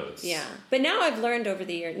 Yeah, get notes. Yeah. But now I've learned over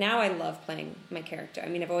the years. Now I love playing my character. I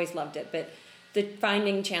mean, I've always loved it, but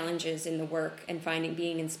finding challenges in the work and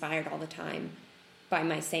being inspired all the time by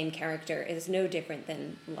my same character is no different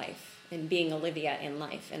than life, and being Olivia in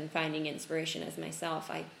life and finding inspiration as myself.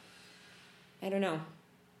 I don't know.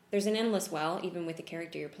 There's an endless well, even with the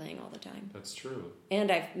character you're playing all the time. That's true.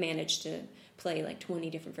 And I've managed to play 20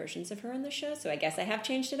 different versions of her on the show, so I guess I have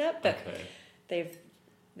changed it up, but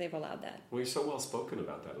they've allowed that. Well, you're so well spoken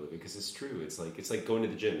about that, Olivia, because it's true. It's like going to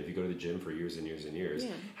the gym. If you go to the gym for years and years and years,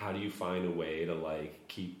 how do you find a way to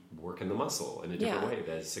keep working the muscle in a different way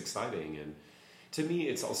that's exciting? And to me,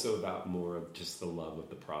 it's also about more of just the love of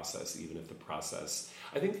the process, even if the process...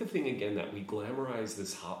 I think the thing, again, that we glamorize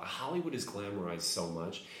this... Hollywood is glamorized so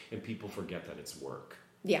much, and people forget that it's work.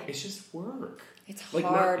 Yeah. It's just work. It's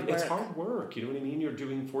hard work. It's hard work. You know what I mean? You're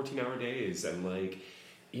doing 14-hour days, and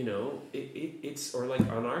it's... Or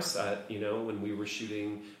on our set, when we're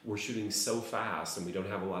shooting so fast, and we don't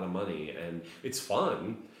have a lot of money, and it's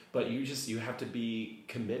fun... But you have to be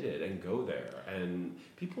committed and go there. And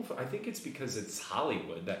people, I think it's because it's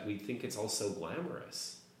Hollywood that we think it's all so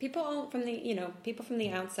glamorous. People from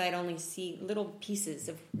the outside only see little pieces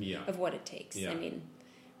of what it takes. Yeah. I mean,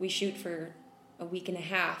 we shoot for a week and a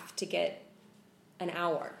half to get an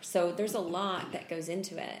hour. So there's a lot that goes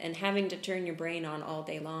into it. And having to turn your brain on all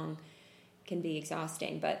day long can be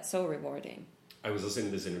exhausting, but so rewarding. I was listening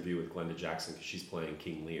to this interview with Glenda Jackson because she's playing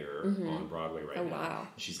King Lear on Broadway right now. Oh, wow.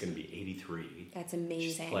 She's going to be 83. That's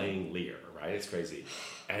amazing. She's playing Lear, right? It's crazy.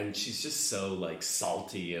 And she's just so,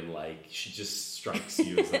 salty, and, she just strikes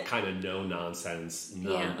you as a kind of no-nonsense,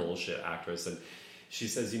 non-bullshit actress. And she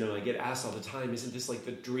says, I get asked all the time, isn't this,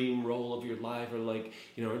 the dream role of your life? Or,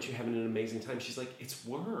 aren't you having an amazing time? She's like, it's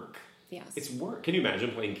work. Yes. It's work. Can you imagine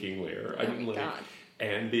playing King Lear? Oh, my God.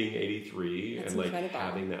 And being 83 That's and incredible.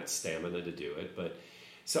 having that stamina to do it. But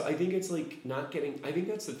So I think it's like not getting. I think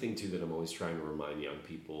that's the thing too that I'm always trying to remind young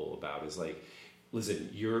people about is like, listen,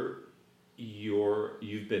 you've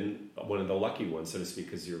been one of the lucky ones, so to speak,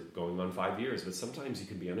 because you're going on 5 years. But sometimes you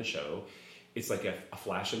can be on a show. It's like a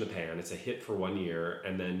flash in the pan. It's a hit for 1 year,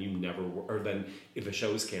 and then you never. Or then if a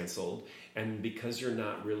show is canceled, and because you're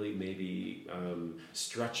not really maybe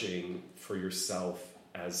stretching for yourself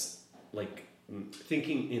as like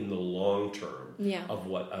thinking in the long term of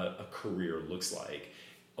what a career looks like,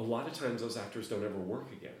 a lot of times those actors don't ever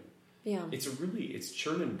work again. Yeah, it's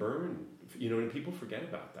churn and burn, and people forget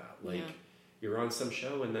about that. Like you're on some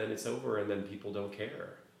show and then it's over, and then people don't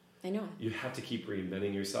care. I know. You have to keep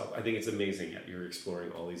reinventing yourself. I think it's amazing that you're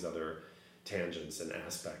exploring all these other tangents and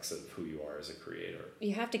aspects of who you are as a creator.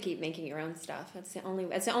 You have to keep making your own stuff. That's the only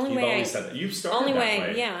way. You've always said that. You've started only that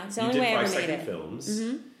way. Yeah, it's the only way I ever made it. 5-second films.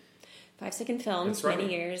 Mm-hmm. 5-second films, right.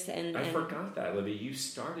 many years, and I forgot that, Libby. You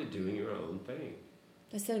started doing your own thing.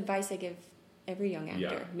 That's the advice I give every young actor.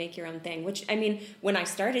 Yeah. Make your own thing. Which, I mean, when I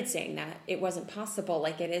started saying that, it wasn't possible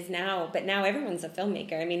like it is now. But now everyone's a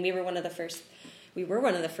filmmaker. I mean, we were one of the first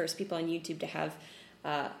people on YouTube to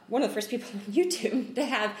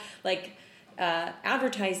have like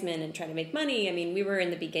advertisement and try to make money. I mean, we were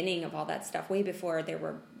in the beginning of all that stuff, way before there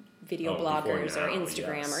were video bloggers or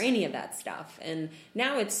Instagram or any of that stuff. And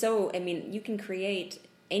now it's so, I mean, you can create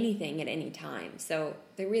anything at any time. So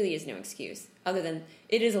there really is no excuse other than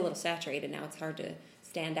it is a little saturated now. It's hard to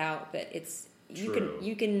stand out, but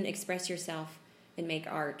you can express yourself and make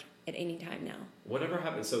art at any time now. Whatever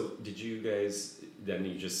happened? So did you guys then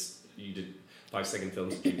you did 5-second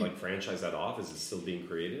films? Did you like franchise that off? Is it still being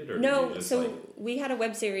created? Or no. So we had a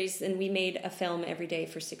web series and we made a film every day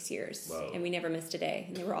for 6 years. Whoa. And we never missed a day.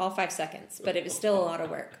 And they were all 5 seconds, but it was still a lot of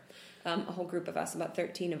work. A whole group of us, about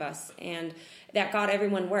 13 of us, and that got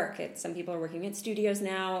everyone work. Some people are working at studios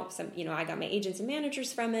now. Some, I got my agents and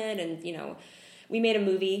managers from it, and we made a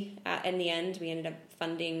movie. In the end, we ended up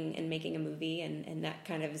funding and making a movie, and that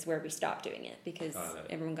kind of is where we stopped doing it because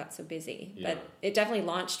everyone got so busy. Yeah. But it definitely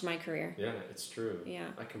launched my career. Yeah, it's true. Yeah,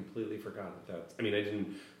 I completely forgot that. I mean, I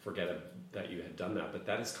didn't forget that you had done that, but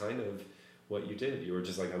that is kind of what you did. You were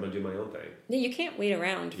just like, I'm going to do my own thing. No, you can't wait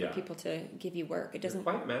around for people to give you work. It doesn't.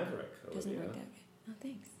 You're quite maverick. It doesn't work that way. Oh,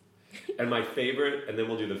 thanks. And my favorite, and then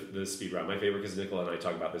we'll do the speed round. My favorite, because Nicola and I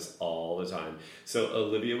talk about this all the time. So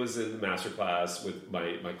Olivia was in the master class with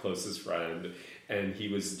my closest friend, and he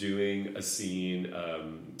was doing a scene,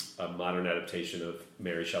 a modern adaptation of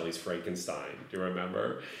Mary Shelley's Frankenstein. Do you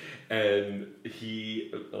remember? And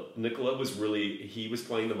Nicola was he was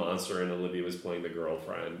playing the monster, and Olivia was playing the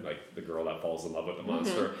girlfriend, like the girl that falls in love with the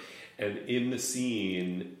monster. Mm-hmm. And in the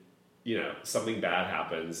scene, something bad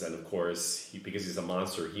happens, and of course, because he's a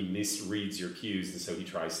monster, he misreads your cues, and so he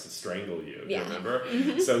tries to strangle you. Do you remember?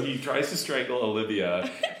 Mm-hmm. So he tries to strangle Olivia,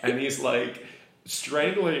 and he's like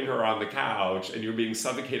strangling her on the couch, and you're being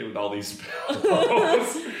suffocated with all these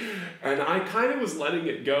pillows. And I kind of was letting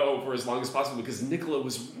it go for as long as possible because Nicola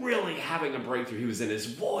was really having a breakthrough. He was in his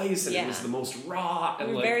voice, and it was the most raw.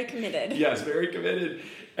 And very committed. Yes, very committed.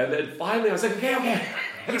 And then finally I was like, okay.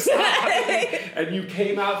 Stop. And you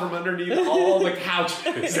came out from underneath all the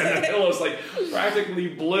couches and the pillows, like practically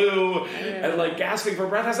blue and like gasping for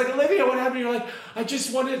breath. I was like, Olivia, what happened? You're like,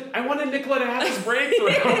 I wanted Nicola to have his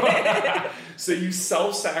breakthrough. So you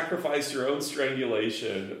self-sacrificed your own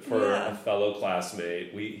strangulation for a fellow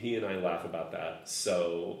classmate. He and I laugh about that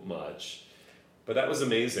so much. But that was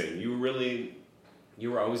amazing. You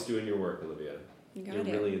were always doing your work, Olivia. You're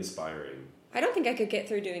really inspiring. I don't think I could get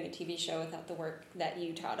through doing a TV show without the work that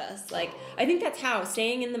you taught us. I think that's how,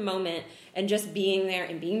 staying in the moment and just being there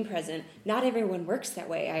and being present. Not everyone works that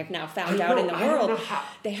way. I've now found out in the world.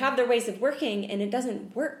 They have their ways of working, and it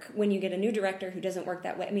doesn't work when you get a new director who doesn't work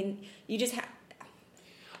that way. I mean, you just have...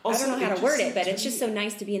 I don't know how to word it, but it's just so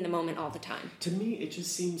nice to be in the moment all the time. To me, it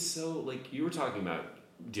just seems so, like, you were talking about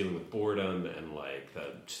dealing with boredom and, like,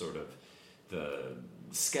 the sort of the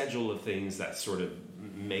schedule of things that sort of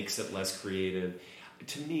makes it less creative.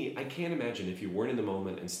 To me, I can't imagine if you weren't in the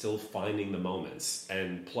moment and still finding the moments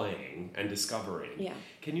and playing and discovering. Yeah.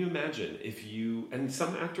 Can you imagine if and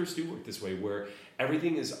some actors do work this way, where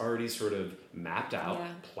everything is already sort of mapped out,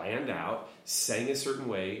 planned out, saying a certain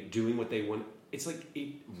way, doing what they want. It's like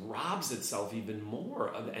it robs itself even more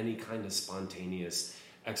of any kind of spontaneous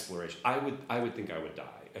exploration. I would think I would die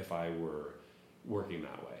if I were working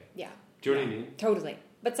that way. Yeah. Do you know what I mean? Totally.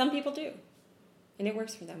 But some people do. And it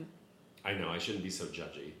works for them. I know. I shouldn't be so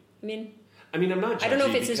judgy. I mean, I'm not judgy. I don't know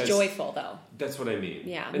if it's as joyful, though. That's what I mean.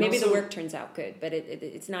 Yeah. And maybe also, the work turns out good, but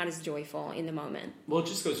it's not as joyful in the moment. Well, it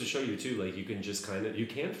just goes to show you, too, like, you can just you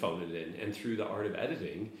can't phone it in. And through the art of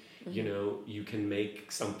editing, you know, you can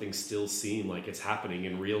make something still seem like it's happening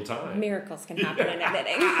in real time. Miracles can happen in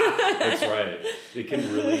editing. That's right. It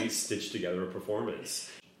can really stitch together a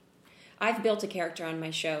performance. I've built a character on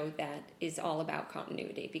my show that is all about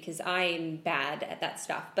continuity because I'm bad at that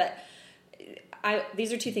stuff. But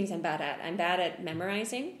these are two things I'm bad at. I'm bad at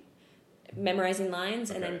memorizing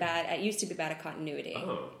lines, and I'm used to be bad at continuity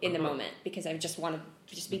in the moment because I just want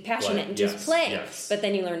to just be passionate and just play. Yes. But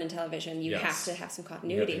then you learn in television, you have to have some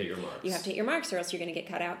continuity. You have to hit your marks. You have to hit your marks or else you're going to get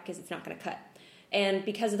cut out because it's not going to cut. And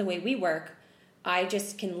because of the way we work, I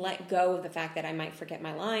just can let go of the fact that I might forget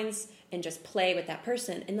my lines and just play with that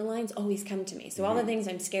person, and the lines always come to me. So all the things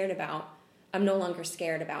I'm scared about, I'm no longer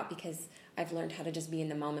scared about because I've learned how to just be in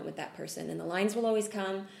the moment with that person, and the lines will always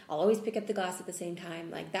come. I'll always pick up the glass at the same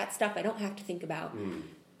time. Like that stuff I don't have to think about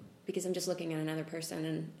because I'm just looking at another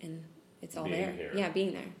person and it's all being there. Here. Yeah,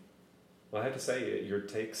 being there. Well, I have to say, your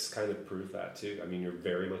takes kind of prove that too. I mean, you're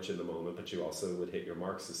very much in the moment, but you also would hit your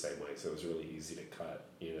marks the same way, so it was really easy to cut,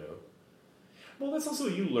 you know? Well, that's also,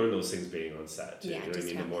 you learn those things being on set too. Yeah, you know what I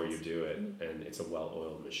mean? The more you do it, and it's a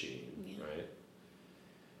well-oiled machine, right?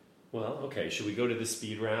 Well, okay, should we go to the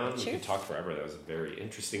speed round? Sure. We could talk forever. That was a very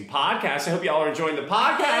interesting podcast. I hope you all are enjoing the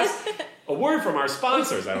podcast. A word from our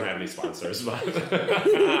sponsors. I don't have any sponsors, but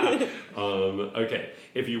okay.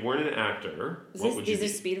 If you weren't an actor, what would you be?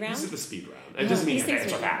 These are speed round? This is the speed round. It doesn't mean you have to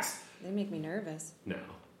answer fast. They make me nervous. No.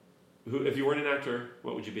 If you weren't an actor,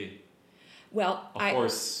 what would you be? Well, a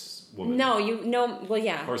horse woman. Well,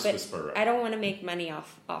 yeah. Horse but whisperer. I don't want to make money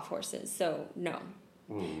off horses, so no.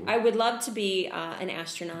 I would love to be an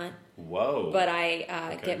astronaut. Whoa. But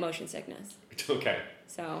I get motion sickness. Okay.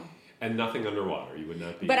 So. And nothing underwater. You would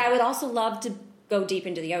not be. But I would also love to go deep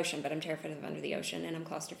into the ocean, but I'm terrified of under the ocean, and I'm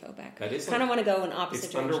claustrophobic. That is kind of want to go in opposite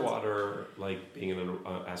it's directions. Underwater, like being an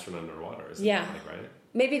astronaut underwater, isn't it? Right?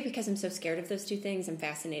 Maybe because I'm so scared of those two things, I'm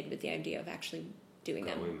fascinated with the idea of actually doing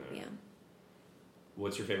them. There. Yeah.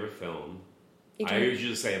 What's your favorite film? I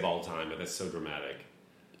usually say of all time, but that's so dramatic.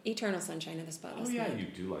 Eternal Sunshine of the Spotless Mind. Oh yeah, you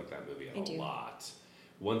do like that movie a lot.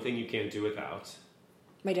 One thing you can't do without?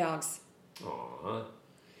 My dogs. Aww.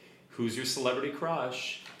 Who's your celebrity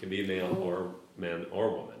crush? Can be a male or man or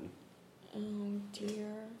woman. Oh dear.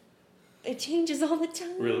 It changes all the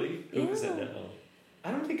time. Really? Who is it now?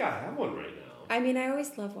 I don't think I have one right now. I mean, I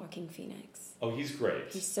always love Joaquin Phoenix. Oh, he's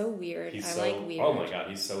great. He's so weird. I like weird. Oh my god,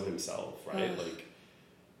 he's so himself, right?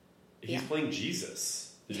 He's playing Jesus.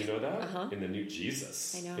 Did you know that? In the new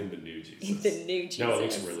Jesus. I know. In the new Jesus. In the new Jesus. No, it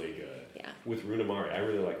looks really good. Yeah. With Runa Mara. I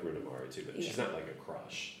really like Runa Mara too, but she's not like a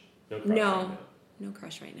crush. No crush right now. No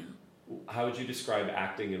crush right now. How would you describe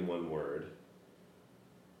acting in one word?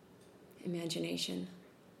 Imagination.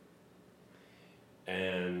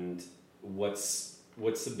 And what's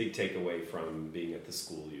the big takeaway from being at the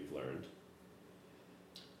school you've learned?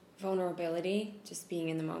 Vulnerability, just being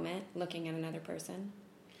in the moment, looking at another person.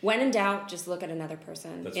 When in doubt, just look at another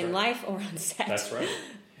person in life or on set. That's right.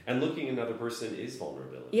 And looking at another person is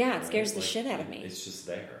vulnerability. Yeah, it scares the shit out of me. It's just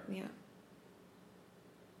there. Yeah.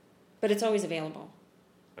 But it's always available.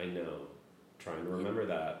 I know. Trying to remember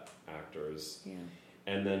that, actors. Yeah.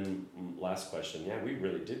 And then, last question. Yeah, we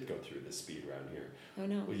really did go through the speed round here. Oh,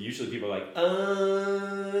 no. Well, usually people are like, I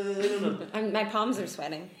don't know. My palms are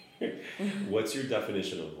sweating. What's your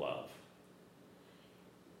definition of love?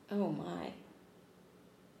 Oh, my.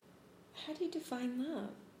 How do you define love?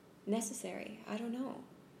 Necessary. I don't know.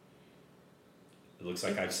 It looks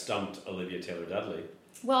like I've stumped Olivia Taylor-Dudley.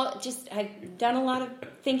 Well, I've done a lot of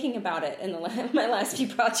thinking about it in my last few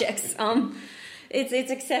projects.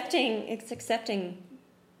 It's accepting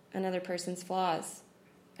another person's flaws.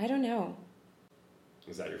 I don't know.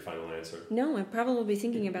 Is that your final answer? No, I've probably been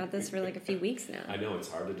thinking about this for like a few weeks now. I know,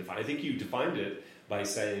 it's hard to define. I think you defined it by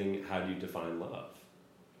saying, how do you define love?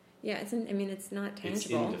 Yeah, it's not tangible. It's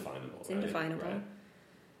indefinable. It's indefinable. Right?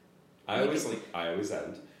 I always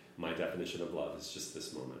end. My definition of love is just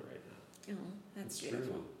this moment right now. Oh, that's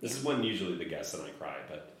beautiful. True. This is when usually the guests and I cry,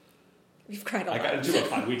 but we've cried a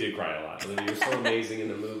lot. We did cry a lot. You're so amazing in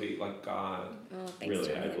the movie. Like, God. Oh, thanks, really,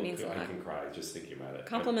 Charlie. That means a lot. I can cry just thinking about it.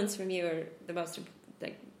 Compliments from you are the most,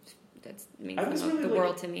 that means the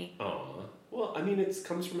world to me. Aw. Well, I mean, it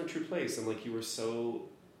comes from a true place, and you were so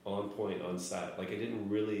on point on set. I didn't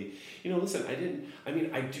really, listen,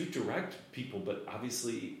 I do direct people, but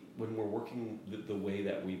obviously when we're working the way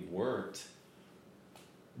that we've worked,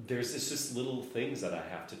 there's just little things that I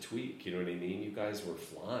have to tweak. You know what I mean? You guys were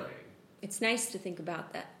flying. It's nice to think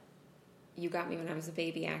about that. You got me when I was a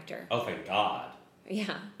baby actor. Oh, thank God.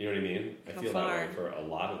 Yeah. You know what I mean? I feel that way for a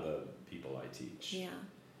lot of the people I teach. Yeah.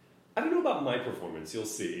 I don't know about my performance. You'll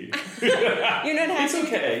see. You're not happy. It's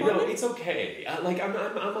okay. With the No, it's okay.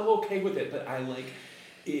 I'm okay with it, but I like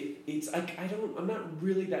it. It's like I'm not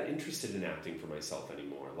really that interested in acting for myself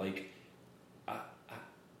anymore. Like,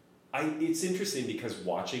 it's interesting because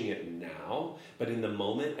watching it now, but in the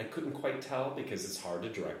moment I couldn't quite tell because it's hard to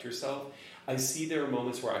direct yourself. I see there are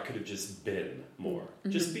moments where I could have just been more,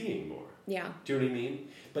 just being more. Yeah. Do you know what I mean?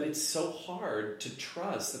 But it's so hard to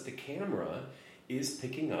trust that the camera is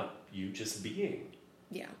picking up you just being.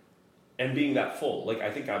 Yeah. And being that full. Like, I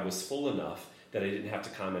think I was full enough that I didn't have to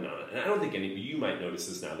comment on it. And I don't think you might notice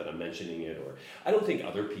this now that I'm mentioning it, or I don't think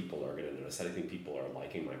other people are going to notice. I think people are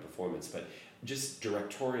liking my performance, but just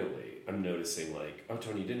directorially, I'm noticing like, oh,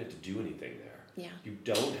 Tony, you didn't have to do anything there. Yeah. You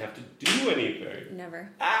don't have to do anything. Never.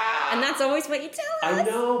 Ah! And that's always what you tell us. I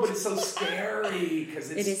know, but it's so scary because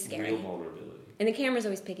it's It is scary. real vulnerability. And the camera's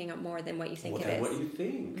always picking up more than what you think it is. What you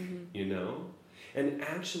think, you know? And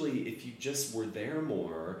actually, if you just were there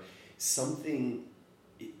more, something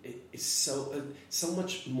is so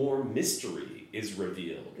much more mystery is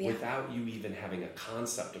revealed without you even having a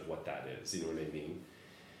concept of what that is. You know what I mean?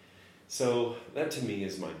 So that to me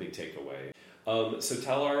is my big takeaway. So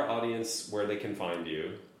tell our audience where they can find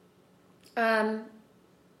you.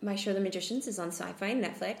 My show, The Magicians, is on Sci-Fi and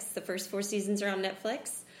Netflix. The first 4 seasons are on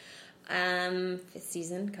Netflix. 5th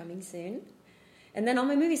season coming soon. And then all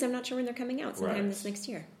my movies, I'm not sure when they're coming out. Sometime this next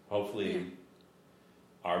year. Hopefully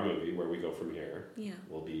our movie, Where We Go From Here,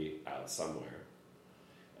 will be out somewhere.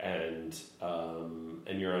 And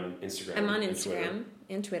you're on Instagram. I'm on Instagram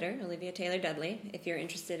and Twitter, Olivia Taylor Dudley, if you're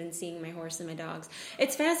interested in seeing my horse and my dogs.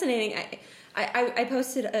 It's fascinating. I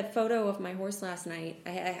posted a photo of my horse last night.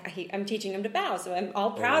 I'm teaching him to bow, so I'm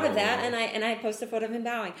all proud of that. And I posted a photo of him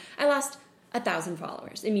bowing. I lost 1,000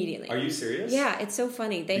 followers immediately. Are you serious? Yeah, it's so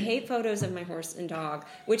funny. They hate photos of my horse and dog,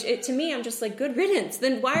 which to me, I'm just like, good riddance.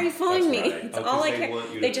 Then why are you following me? Right. It's all I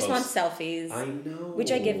care. They just want selfies. I know.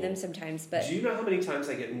 Which I give them sometimes. But do you know how many times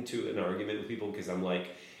I get into an argument with people because I'm like,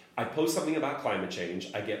 I post something about climate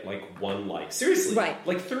change, I get like 1 like. Seriously. Right.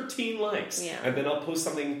 Like 13 likes. Yeah. And then I'll post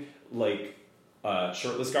something like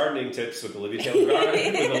shirtless gardening tips with Olivia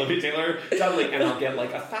Taylor Dudley, and I'll get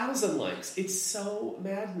like 1,000 likes. It's so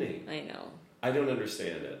maddening. I know. I don't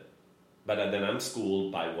understand it. But then I'm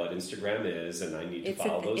schooled by what Instagram is, and I need to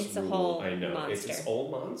follow those rules. It's a whole I know. monster. It's its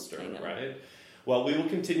whole monster, I know. right? Well, we will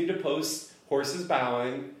continue to post horses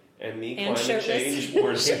bowing and me And climate change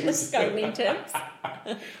warnings. shirtless gardening tips.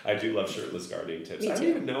 I do love shirtless gardening tips. Me I don't too.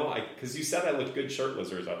 even know, because you said I looked good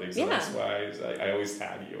shirtless or something, so that's why I always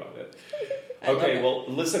tag you on it. Okay, well,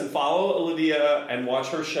 listen, follow Olivia and watch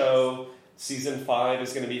her show. Season 5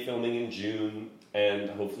 is going to be filming in June,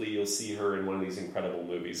 and hopefully you'll see her in one of these incredible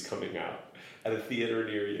movies coming out at a theater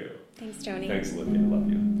near you. Thanks, Tony. Thanks, Olivia. Love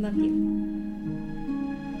you. Love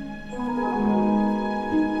you.